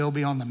would still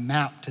be on the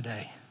map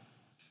today.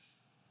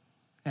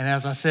 And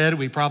as I said,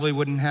 we probably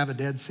wouldn't have a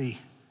Dead Sea.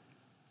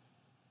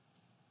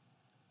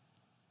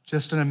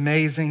 Just an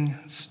amazing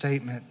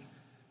statement.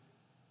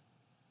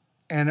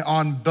 And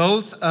on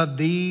both of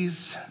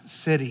these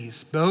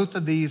cities, both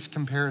of these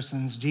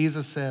comparisons,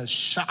 Jesus says,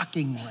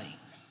 shockingly,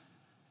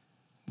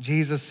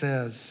 Jesus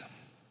says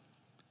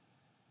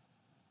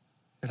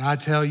that I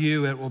tell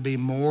you it will be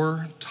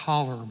more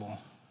tolerable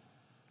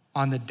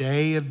on the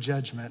day of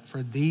judgment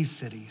for these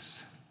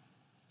cities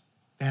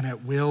than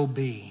it will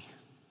be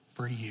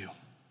for you.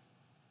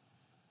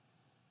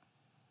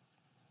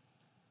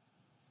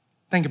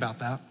 Think about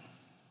that.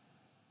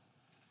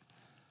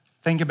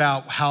 Think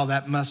about how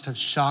that must have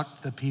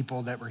shocked the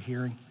people that were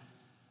hearing.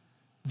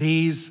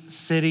 These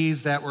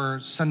cities that were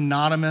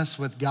synonymous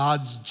with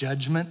God's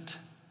judgment.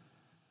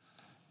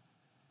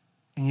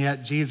 And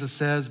yet Jesus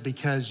says,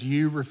 because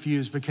you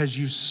refuse, because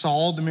you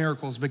saw the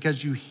miracles,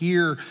 because you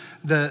hear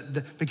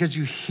because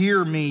you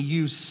hear me,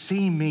 you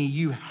see me,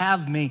 you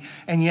have me,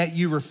 and yet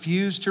you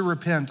refuse to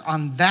repent,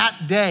 on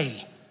that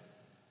day,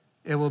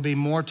 it will be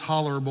more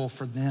tolerable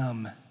for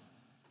them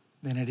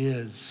than it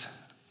is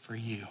for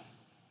you.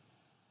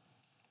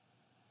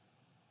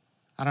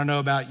 I don't know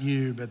about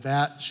you, but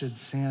that should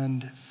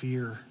send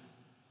fear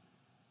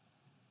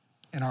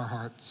in our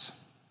hearts.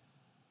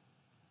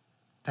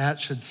 That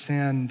should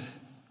send.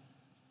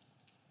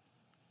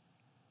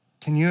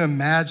 Can you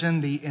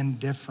imagine the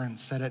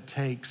indifference that it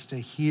takes to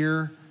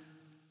hear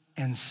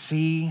and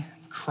see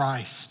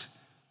Christ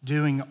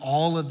doing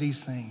all of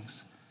these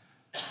things?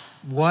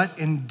 What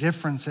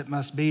indifference it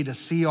must be to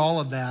see all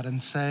of that and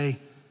say,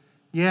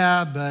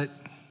 yeah, but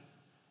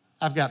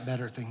I've got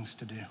better things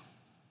to do.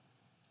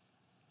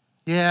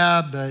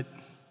 Yeah, but,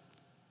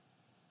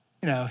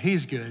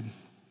 he's good.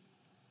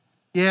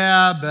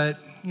 Yeah,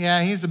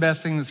 he's the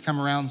best thing that's come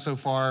around so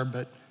far,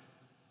 but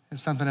if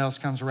something else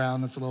comes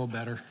around that's a little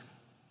better,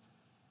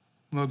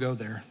 we'll go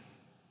there.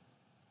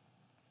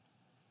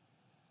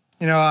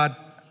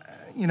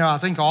 I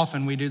think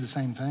often we do the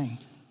same thing,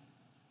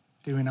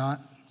 do we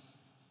not?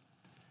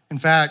 In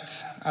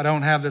fact, I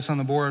don't have this on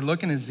the board.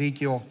 Look in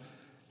Ezekiel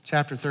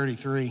chapter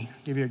 33. I'll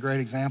give you a great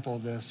example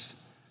of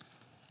this.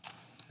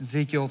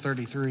 Ezekiel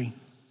 33.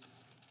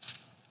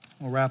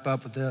 We'll wrap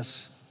up with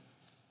this.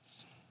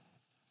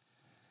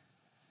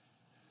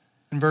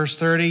 In verse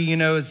 30,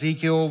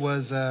 Ezekiel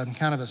was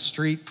kind of a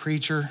street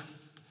preacher,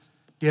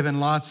 given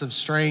lots of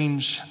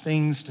strange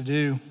things to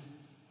do.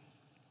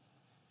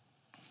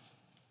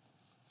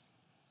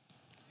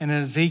 And in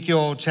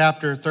Ezekiel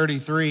chapter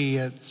 33,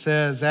 it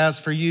says, as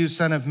for you,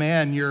 son of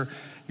man, your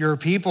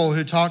people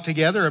who talk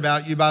together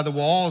about you by the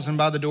walls and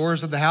by the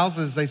doors of the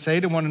houses, they say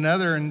to one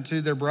another and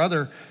to their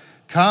brother,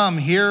 come,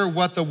 hear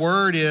what the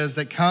word is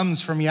that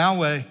comes from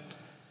Yahweh.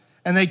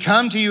 And they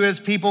come to you as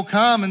people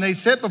come, and they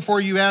sit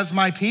before you as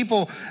my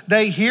people.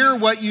 They hear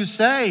what you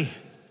say.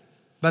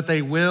 but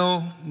they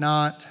will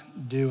not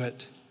do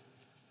it.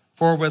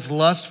 For with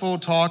lustful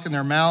talk in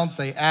their mouths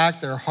they act,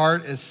 their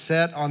heart is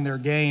set on their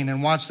gain.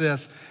 And watch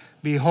this.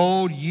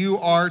 Behold, you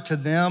are to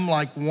them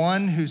like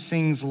one who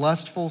sings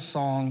lustful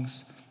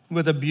songs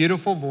with a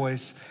beautiful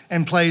voice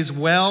and plays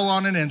well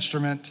on an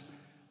instrument,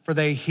 for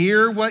they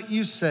hear what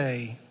you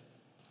say,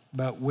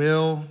 but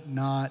will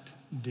not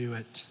do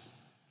it.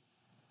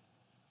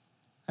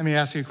 Let me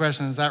ask you a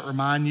question. Does that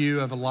remind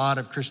you of a lot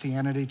of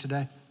Christianity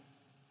today?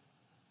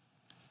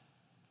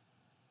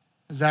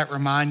 Does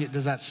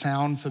that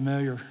sound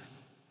familiar?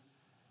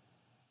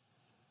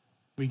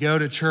 We go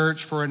to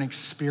church for an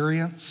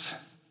experience.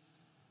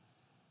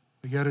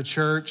 We go to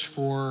church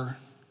to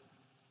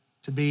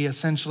be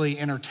essentially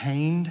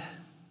entertained,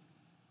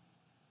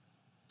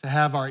 to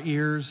have our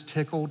ears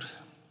tickled.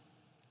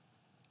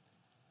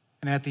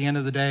 And at the end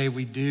of the day,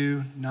 we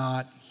do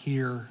not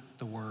hear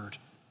the word.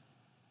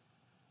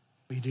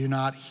 We do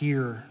not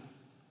hear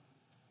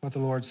what the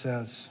Lord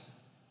says.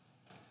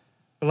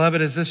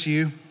 Beloved, is this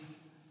you?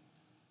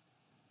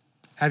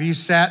 Have you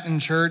sat in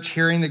church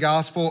hearing the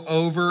gospel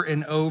over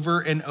and over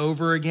and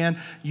over again?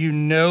 You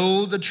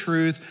know the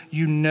truth,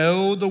 you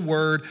know the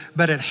word,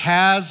 but it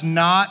has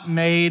not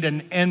made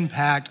an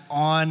impact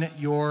on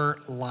your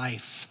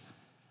life.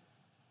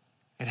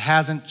 It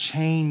hasn't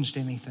changed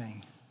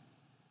anything.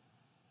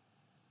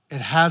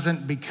 It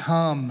hasn't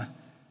become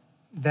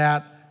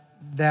that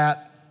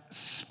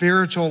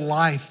spiritual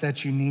life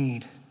that you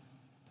need.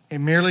 It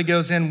merely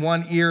goes in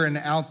one ear and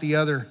out the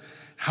other.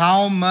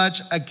 How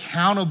much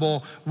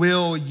accountable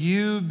will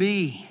you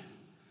be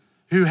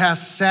who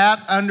has sat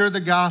under the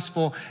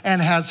gospel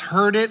and has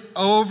heard it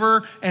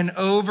over and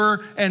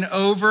over and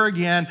over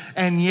again,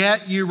 and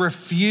yet you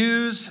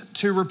refuse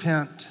to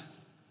repent?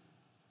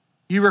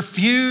 You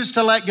refuse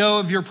to let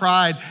go of your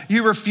pride.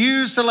 You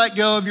refuse to let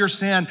go of your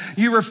sin.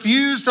 You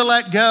refuse to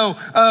let go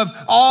of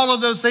all of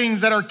those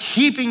things that are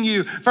keeping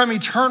you from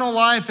eternal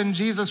life in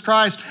Jesus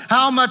Christ.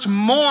 How much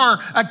more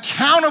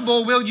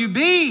accountable will you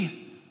be?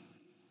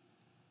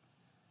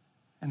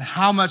 And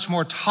how much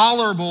more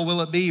tolerable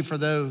will it be for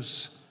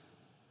those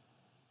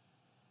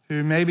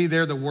who maybe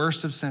they're the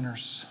worst of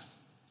sinners,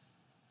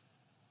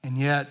 and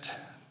yet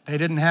they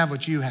didn't have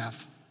what you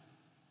have?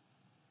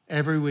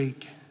 Every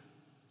week,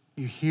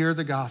 you hear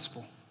the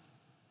gospel,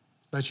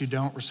 but you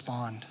don't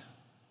respond.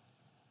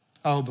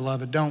 Oh,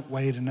 beloved, don't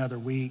wait another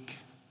week.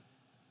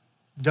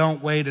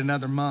 Don't wait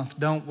another month.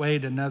 Don't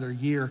wait another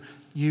year.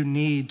 You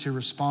need to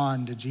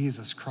respond to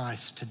Jesus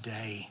Christ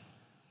today.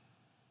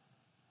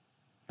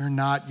 You're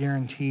not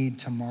guaranteed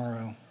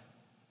tomorrow.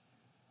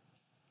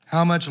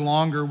 How much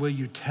longer will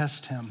you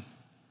test him?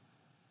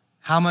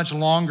 How much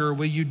longer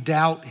will you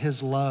doubt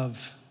his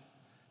love?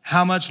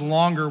 How much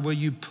longer will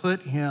you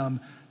put him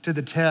to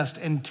the test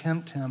and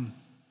tempt him?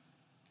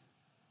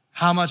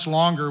 How much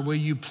longer will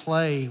you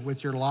play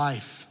with your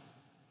life?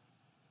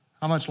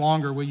 How much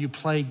longer will you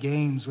play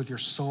games with your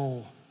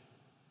soul?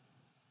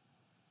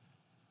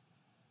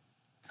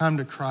 Come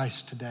to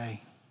Christ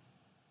today.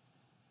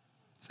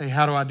 Say,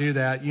 how do I do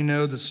that? You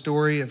know the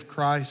story of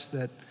Christ,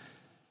 that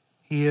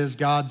he is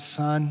God's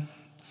Son,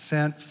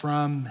 sent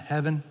from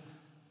heaven,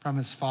 from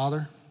his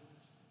Father.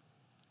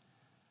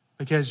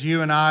 Because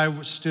you and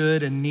I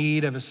stood in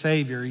need of a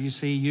Savior. You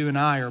see, you and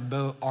I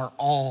are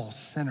all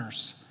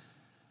sinners.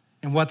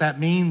 And what that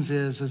means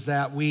is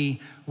that we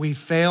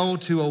fail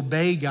to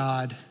obey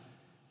God,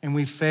 and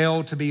we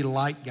fail to be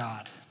like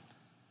God.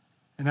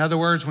 In other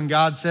words, when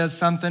God says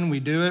something, we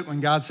do it.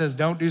 When God says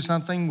don't do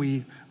something,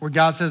 where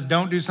God says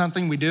don't do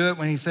something, we do it.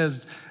 When he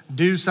says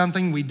do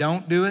something, we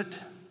don't do it.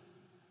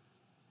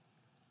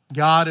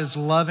 God is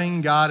loving,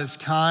 God is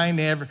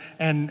kind,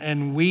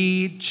 and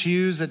we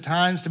choose at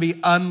times to be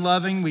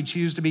unloving, we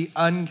choose to be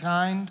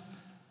unkind.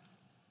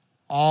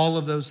 All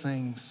of those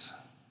things,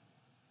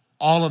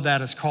 all of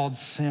that is called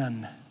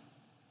sin.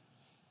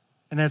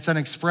 And it's an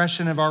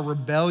expression of our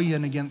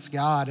rebellion against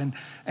God.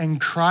 And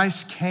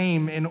Christ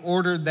came in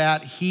order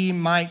that he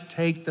might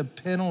take the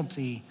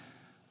penalty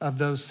of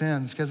those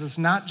sins. Because it's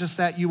not just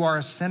that you are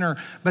a sinner,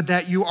 but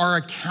that you are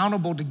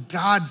accountable to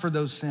God for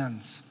those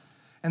sins.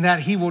 And that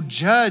he will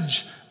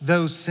judge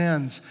those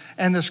sins.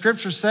 And the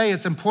scriptures say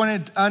it's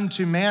appointed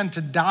unto man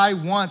to die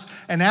once,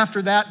 and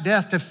after that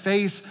death to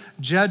face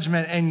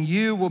judgment. And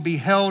you will be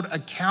held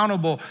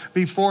accountable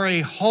before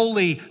a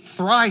holy,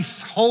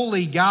 thrice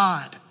holy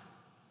God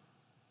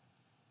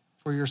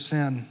for your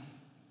sin.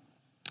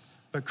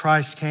 But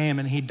Christ came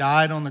and he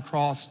died on the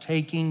cross,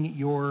 taking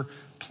your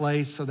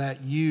place so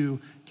that you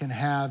can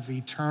have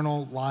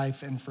eternal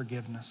life and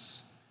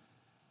forgiveness.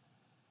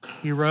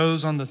 He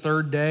rose on the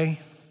third day.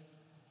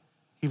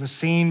 He was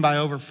seen by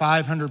over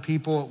 500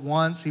 people at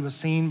once. He was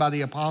seen by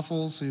the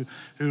apostles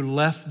who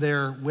left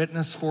their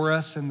witness for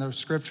us in the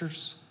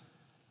scriptures.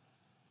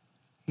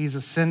 He's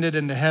ascended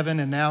into heaven,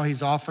 and now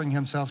he's offering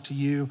himself to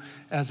you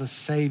as a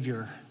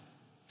Savior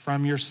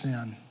from your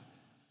sin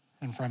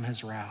and from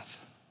his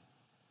wrath.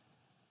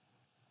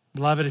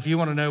 Beloved, if you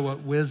want to know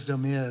what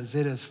wisdom is,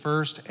 it is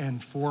first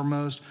and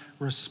foremost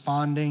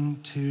responding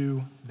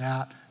to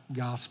that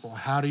gospel.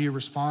 How do you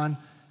respond?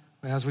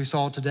 As we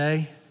saw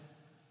today,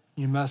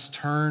 you must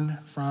turn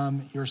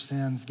from your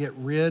sins. Get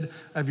rid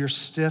of your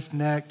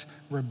stiff-necked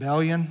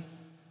rebellion.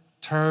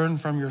 Turn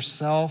from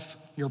yourself,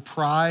 your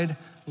pride.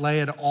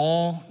 Lay it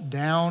all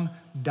down.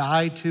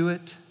 Die to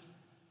it.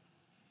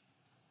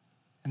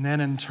 And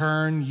then in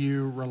turn,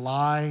 you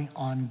rely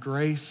on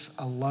grace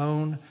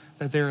alone,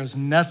 that there is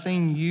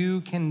nothing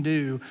you can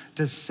do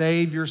to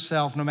save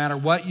yourself. No matter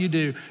what you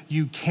do,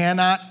 you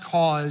cannot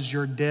cause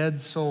your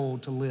dead soul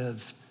to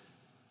live.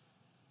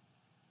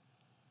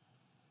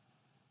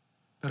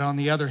 But on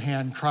the other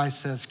hand, Christ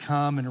says,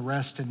 come and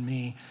rest in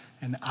me,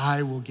 and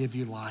I will give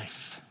you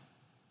life.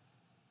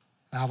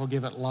 I will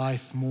give it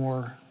life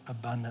more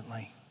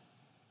abundantly.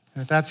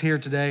 And if that's here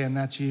today and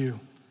that's you,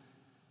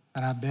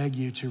 then I beg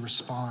you to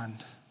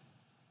respond.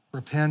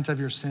 Repent of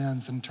your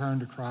sins and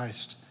turn to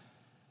Christ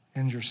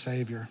and your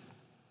Savior.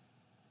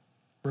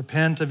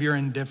 Repent of your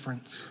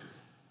indifference.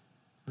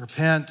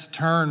 Repent,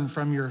 turn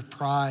from your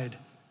pride.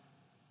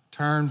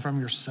 Turn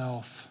from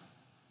yourself.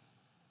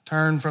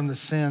 Turn from the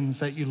sins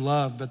that you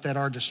love but that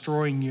are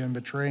destroying you and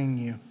betraying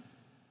you.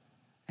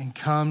 And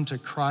come to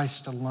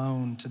Christ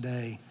alone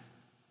today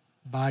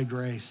by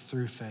grace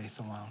through faith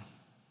alone.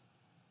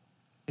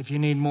 If you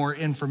need more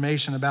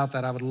information about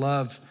that,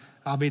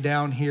 I'll be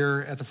down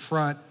here at the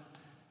front.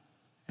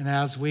 And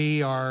as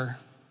we are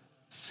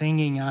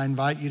singing, I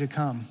invite you to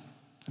come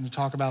and to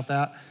talk about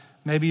that.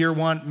 Maybe you're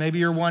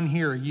one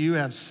here. You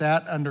have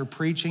sat under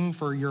preaching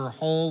for your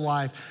whole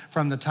life,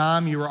 from the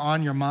time you were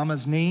on your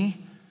mama's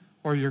knee,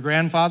 or your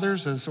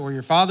grandfather's, or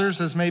your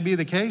father's, as may be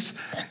the case.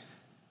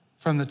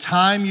 From the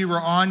time you were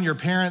on your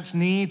parents'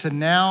 knee to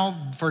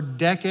now, for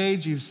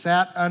decades, you've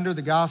sat under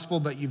the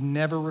gospel, but you've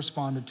never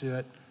responded to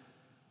it.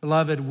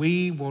 Beloved,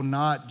 we will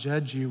not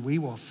judge you. We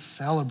will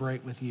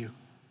celebrate with you.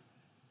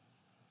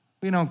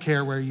 We don't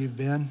care where you've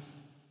been.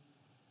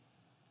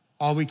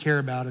 All we care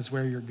about is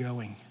where you're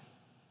going.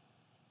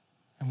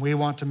 And we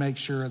want to make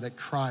sure that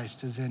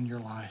Christ is in your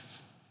life.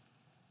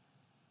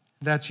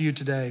 If that's you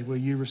today, will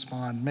you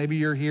respond? Maybe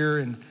you're here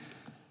and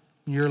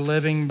you're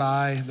living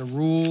by the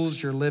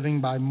rules, you're living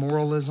by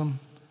moralism.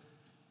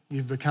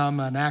 You've become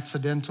an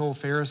accidental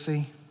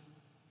Pharisee,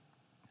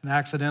 an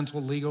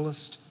accidental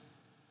legalist.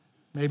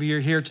 Maybe you're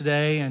here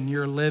today and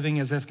you're living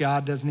as if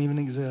God doesn't even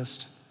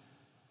exist.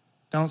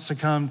 Don't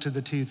succumb to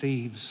the two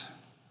thieves,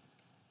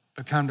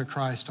 but come to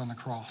Christ on the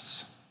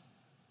cross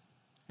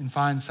and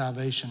find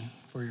salvation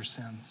for your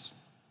sins.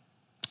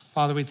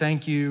 Father, we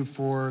thank you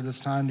for this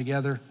time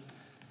together.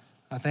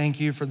 I thank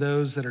you for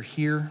those that are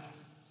here.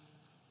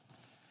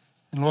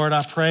 And Lord,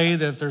 I pray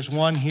that if there's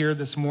one here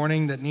this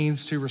morning that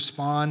needs to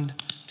respond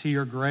to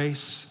your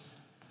grace,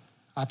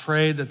 I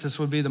pray that this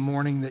would be the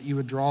morning that you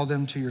would draw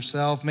them to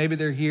yourself. Maybe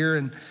they're here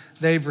and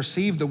they've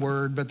received the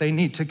word, but they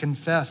need to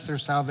confess their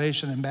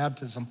salvation in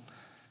baptism.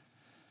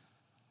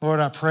 Lord,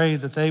 I pray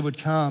that they would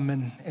come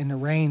and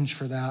arrange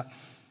for that.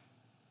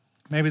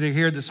 Maybe they're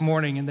here this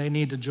morning and they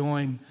need to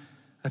join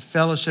a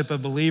fellowship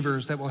of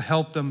believers that will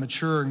help them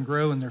mature and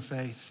grow in their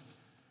faith,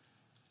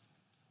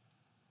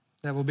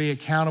 that will be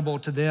accountable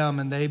to them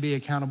and they be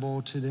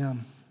accountable to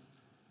them.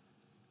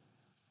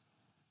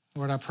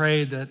 Lord, I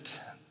pray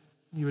that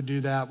you would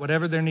do that.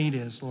 Whatever their need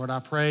is, Lord, I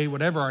pray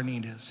whatever our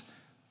need is,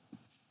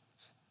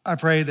 I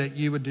pray that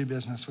you would do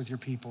business with your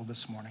people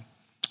this morning.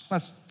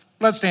 Let's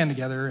stand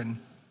together and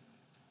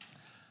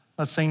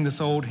let's sing this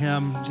old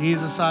hymn,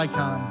 Jesus, I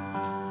Come.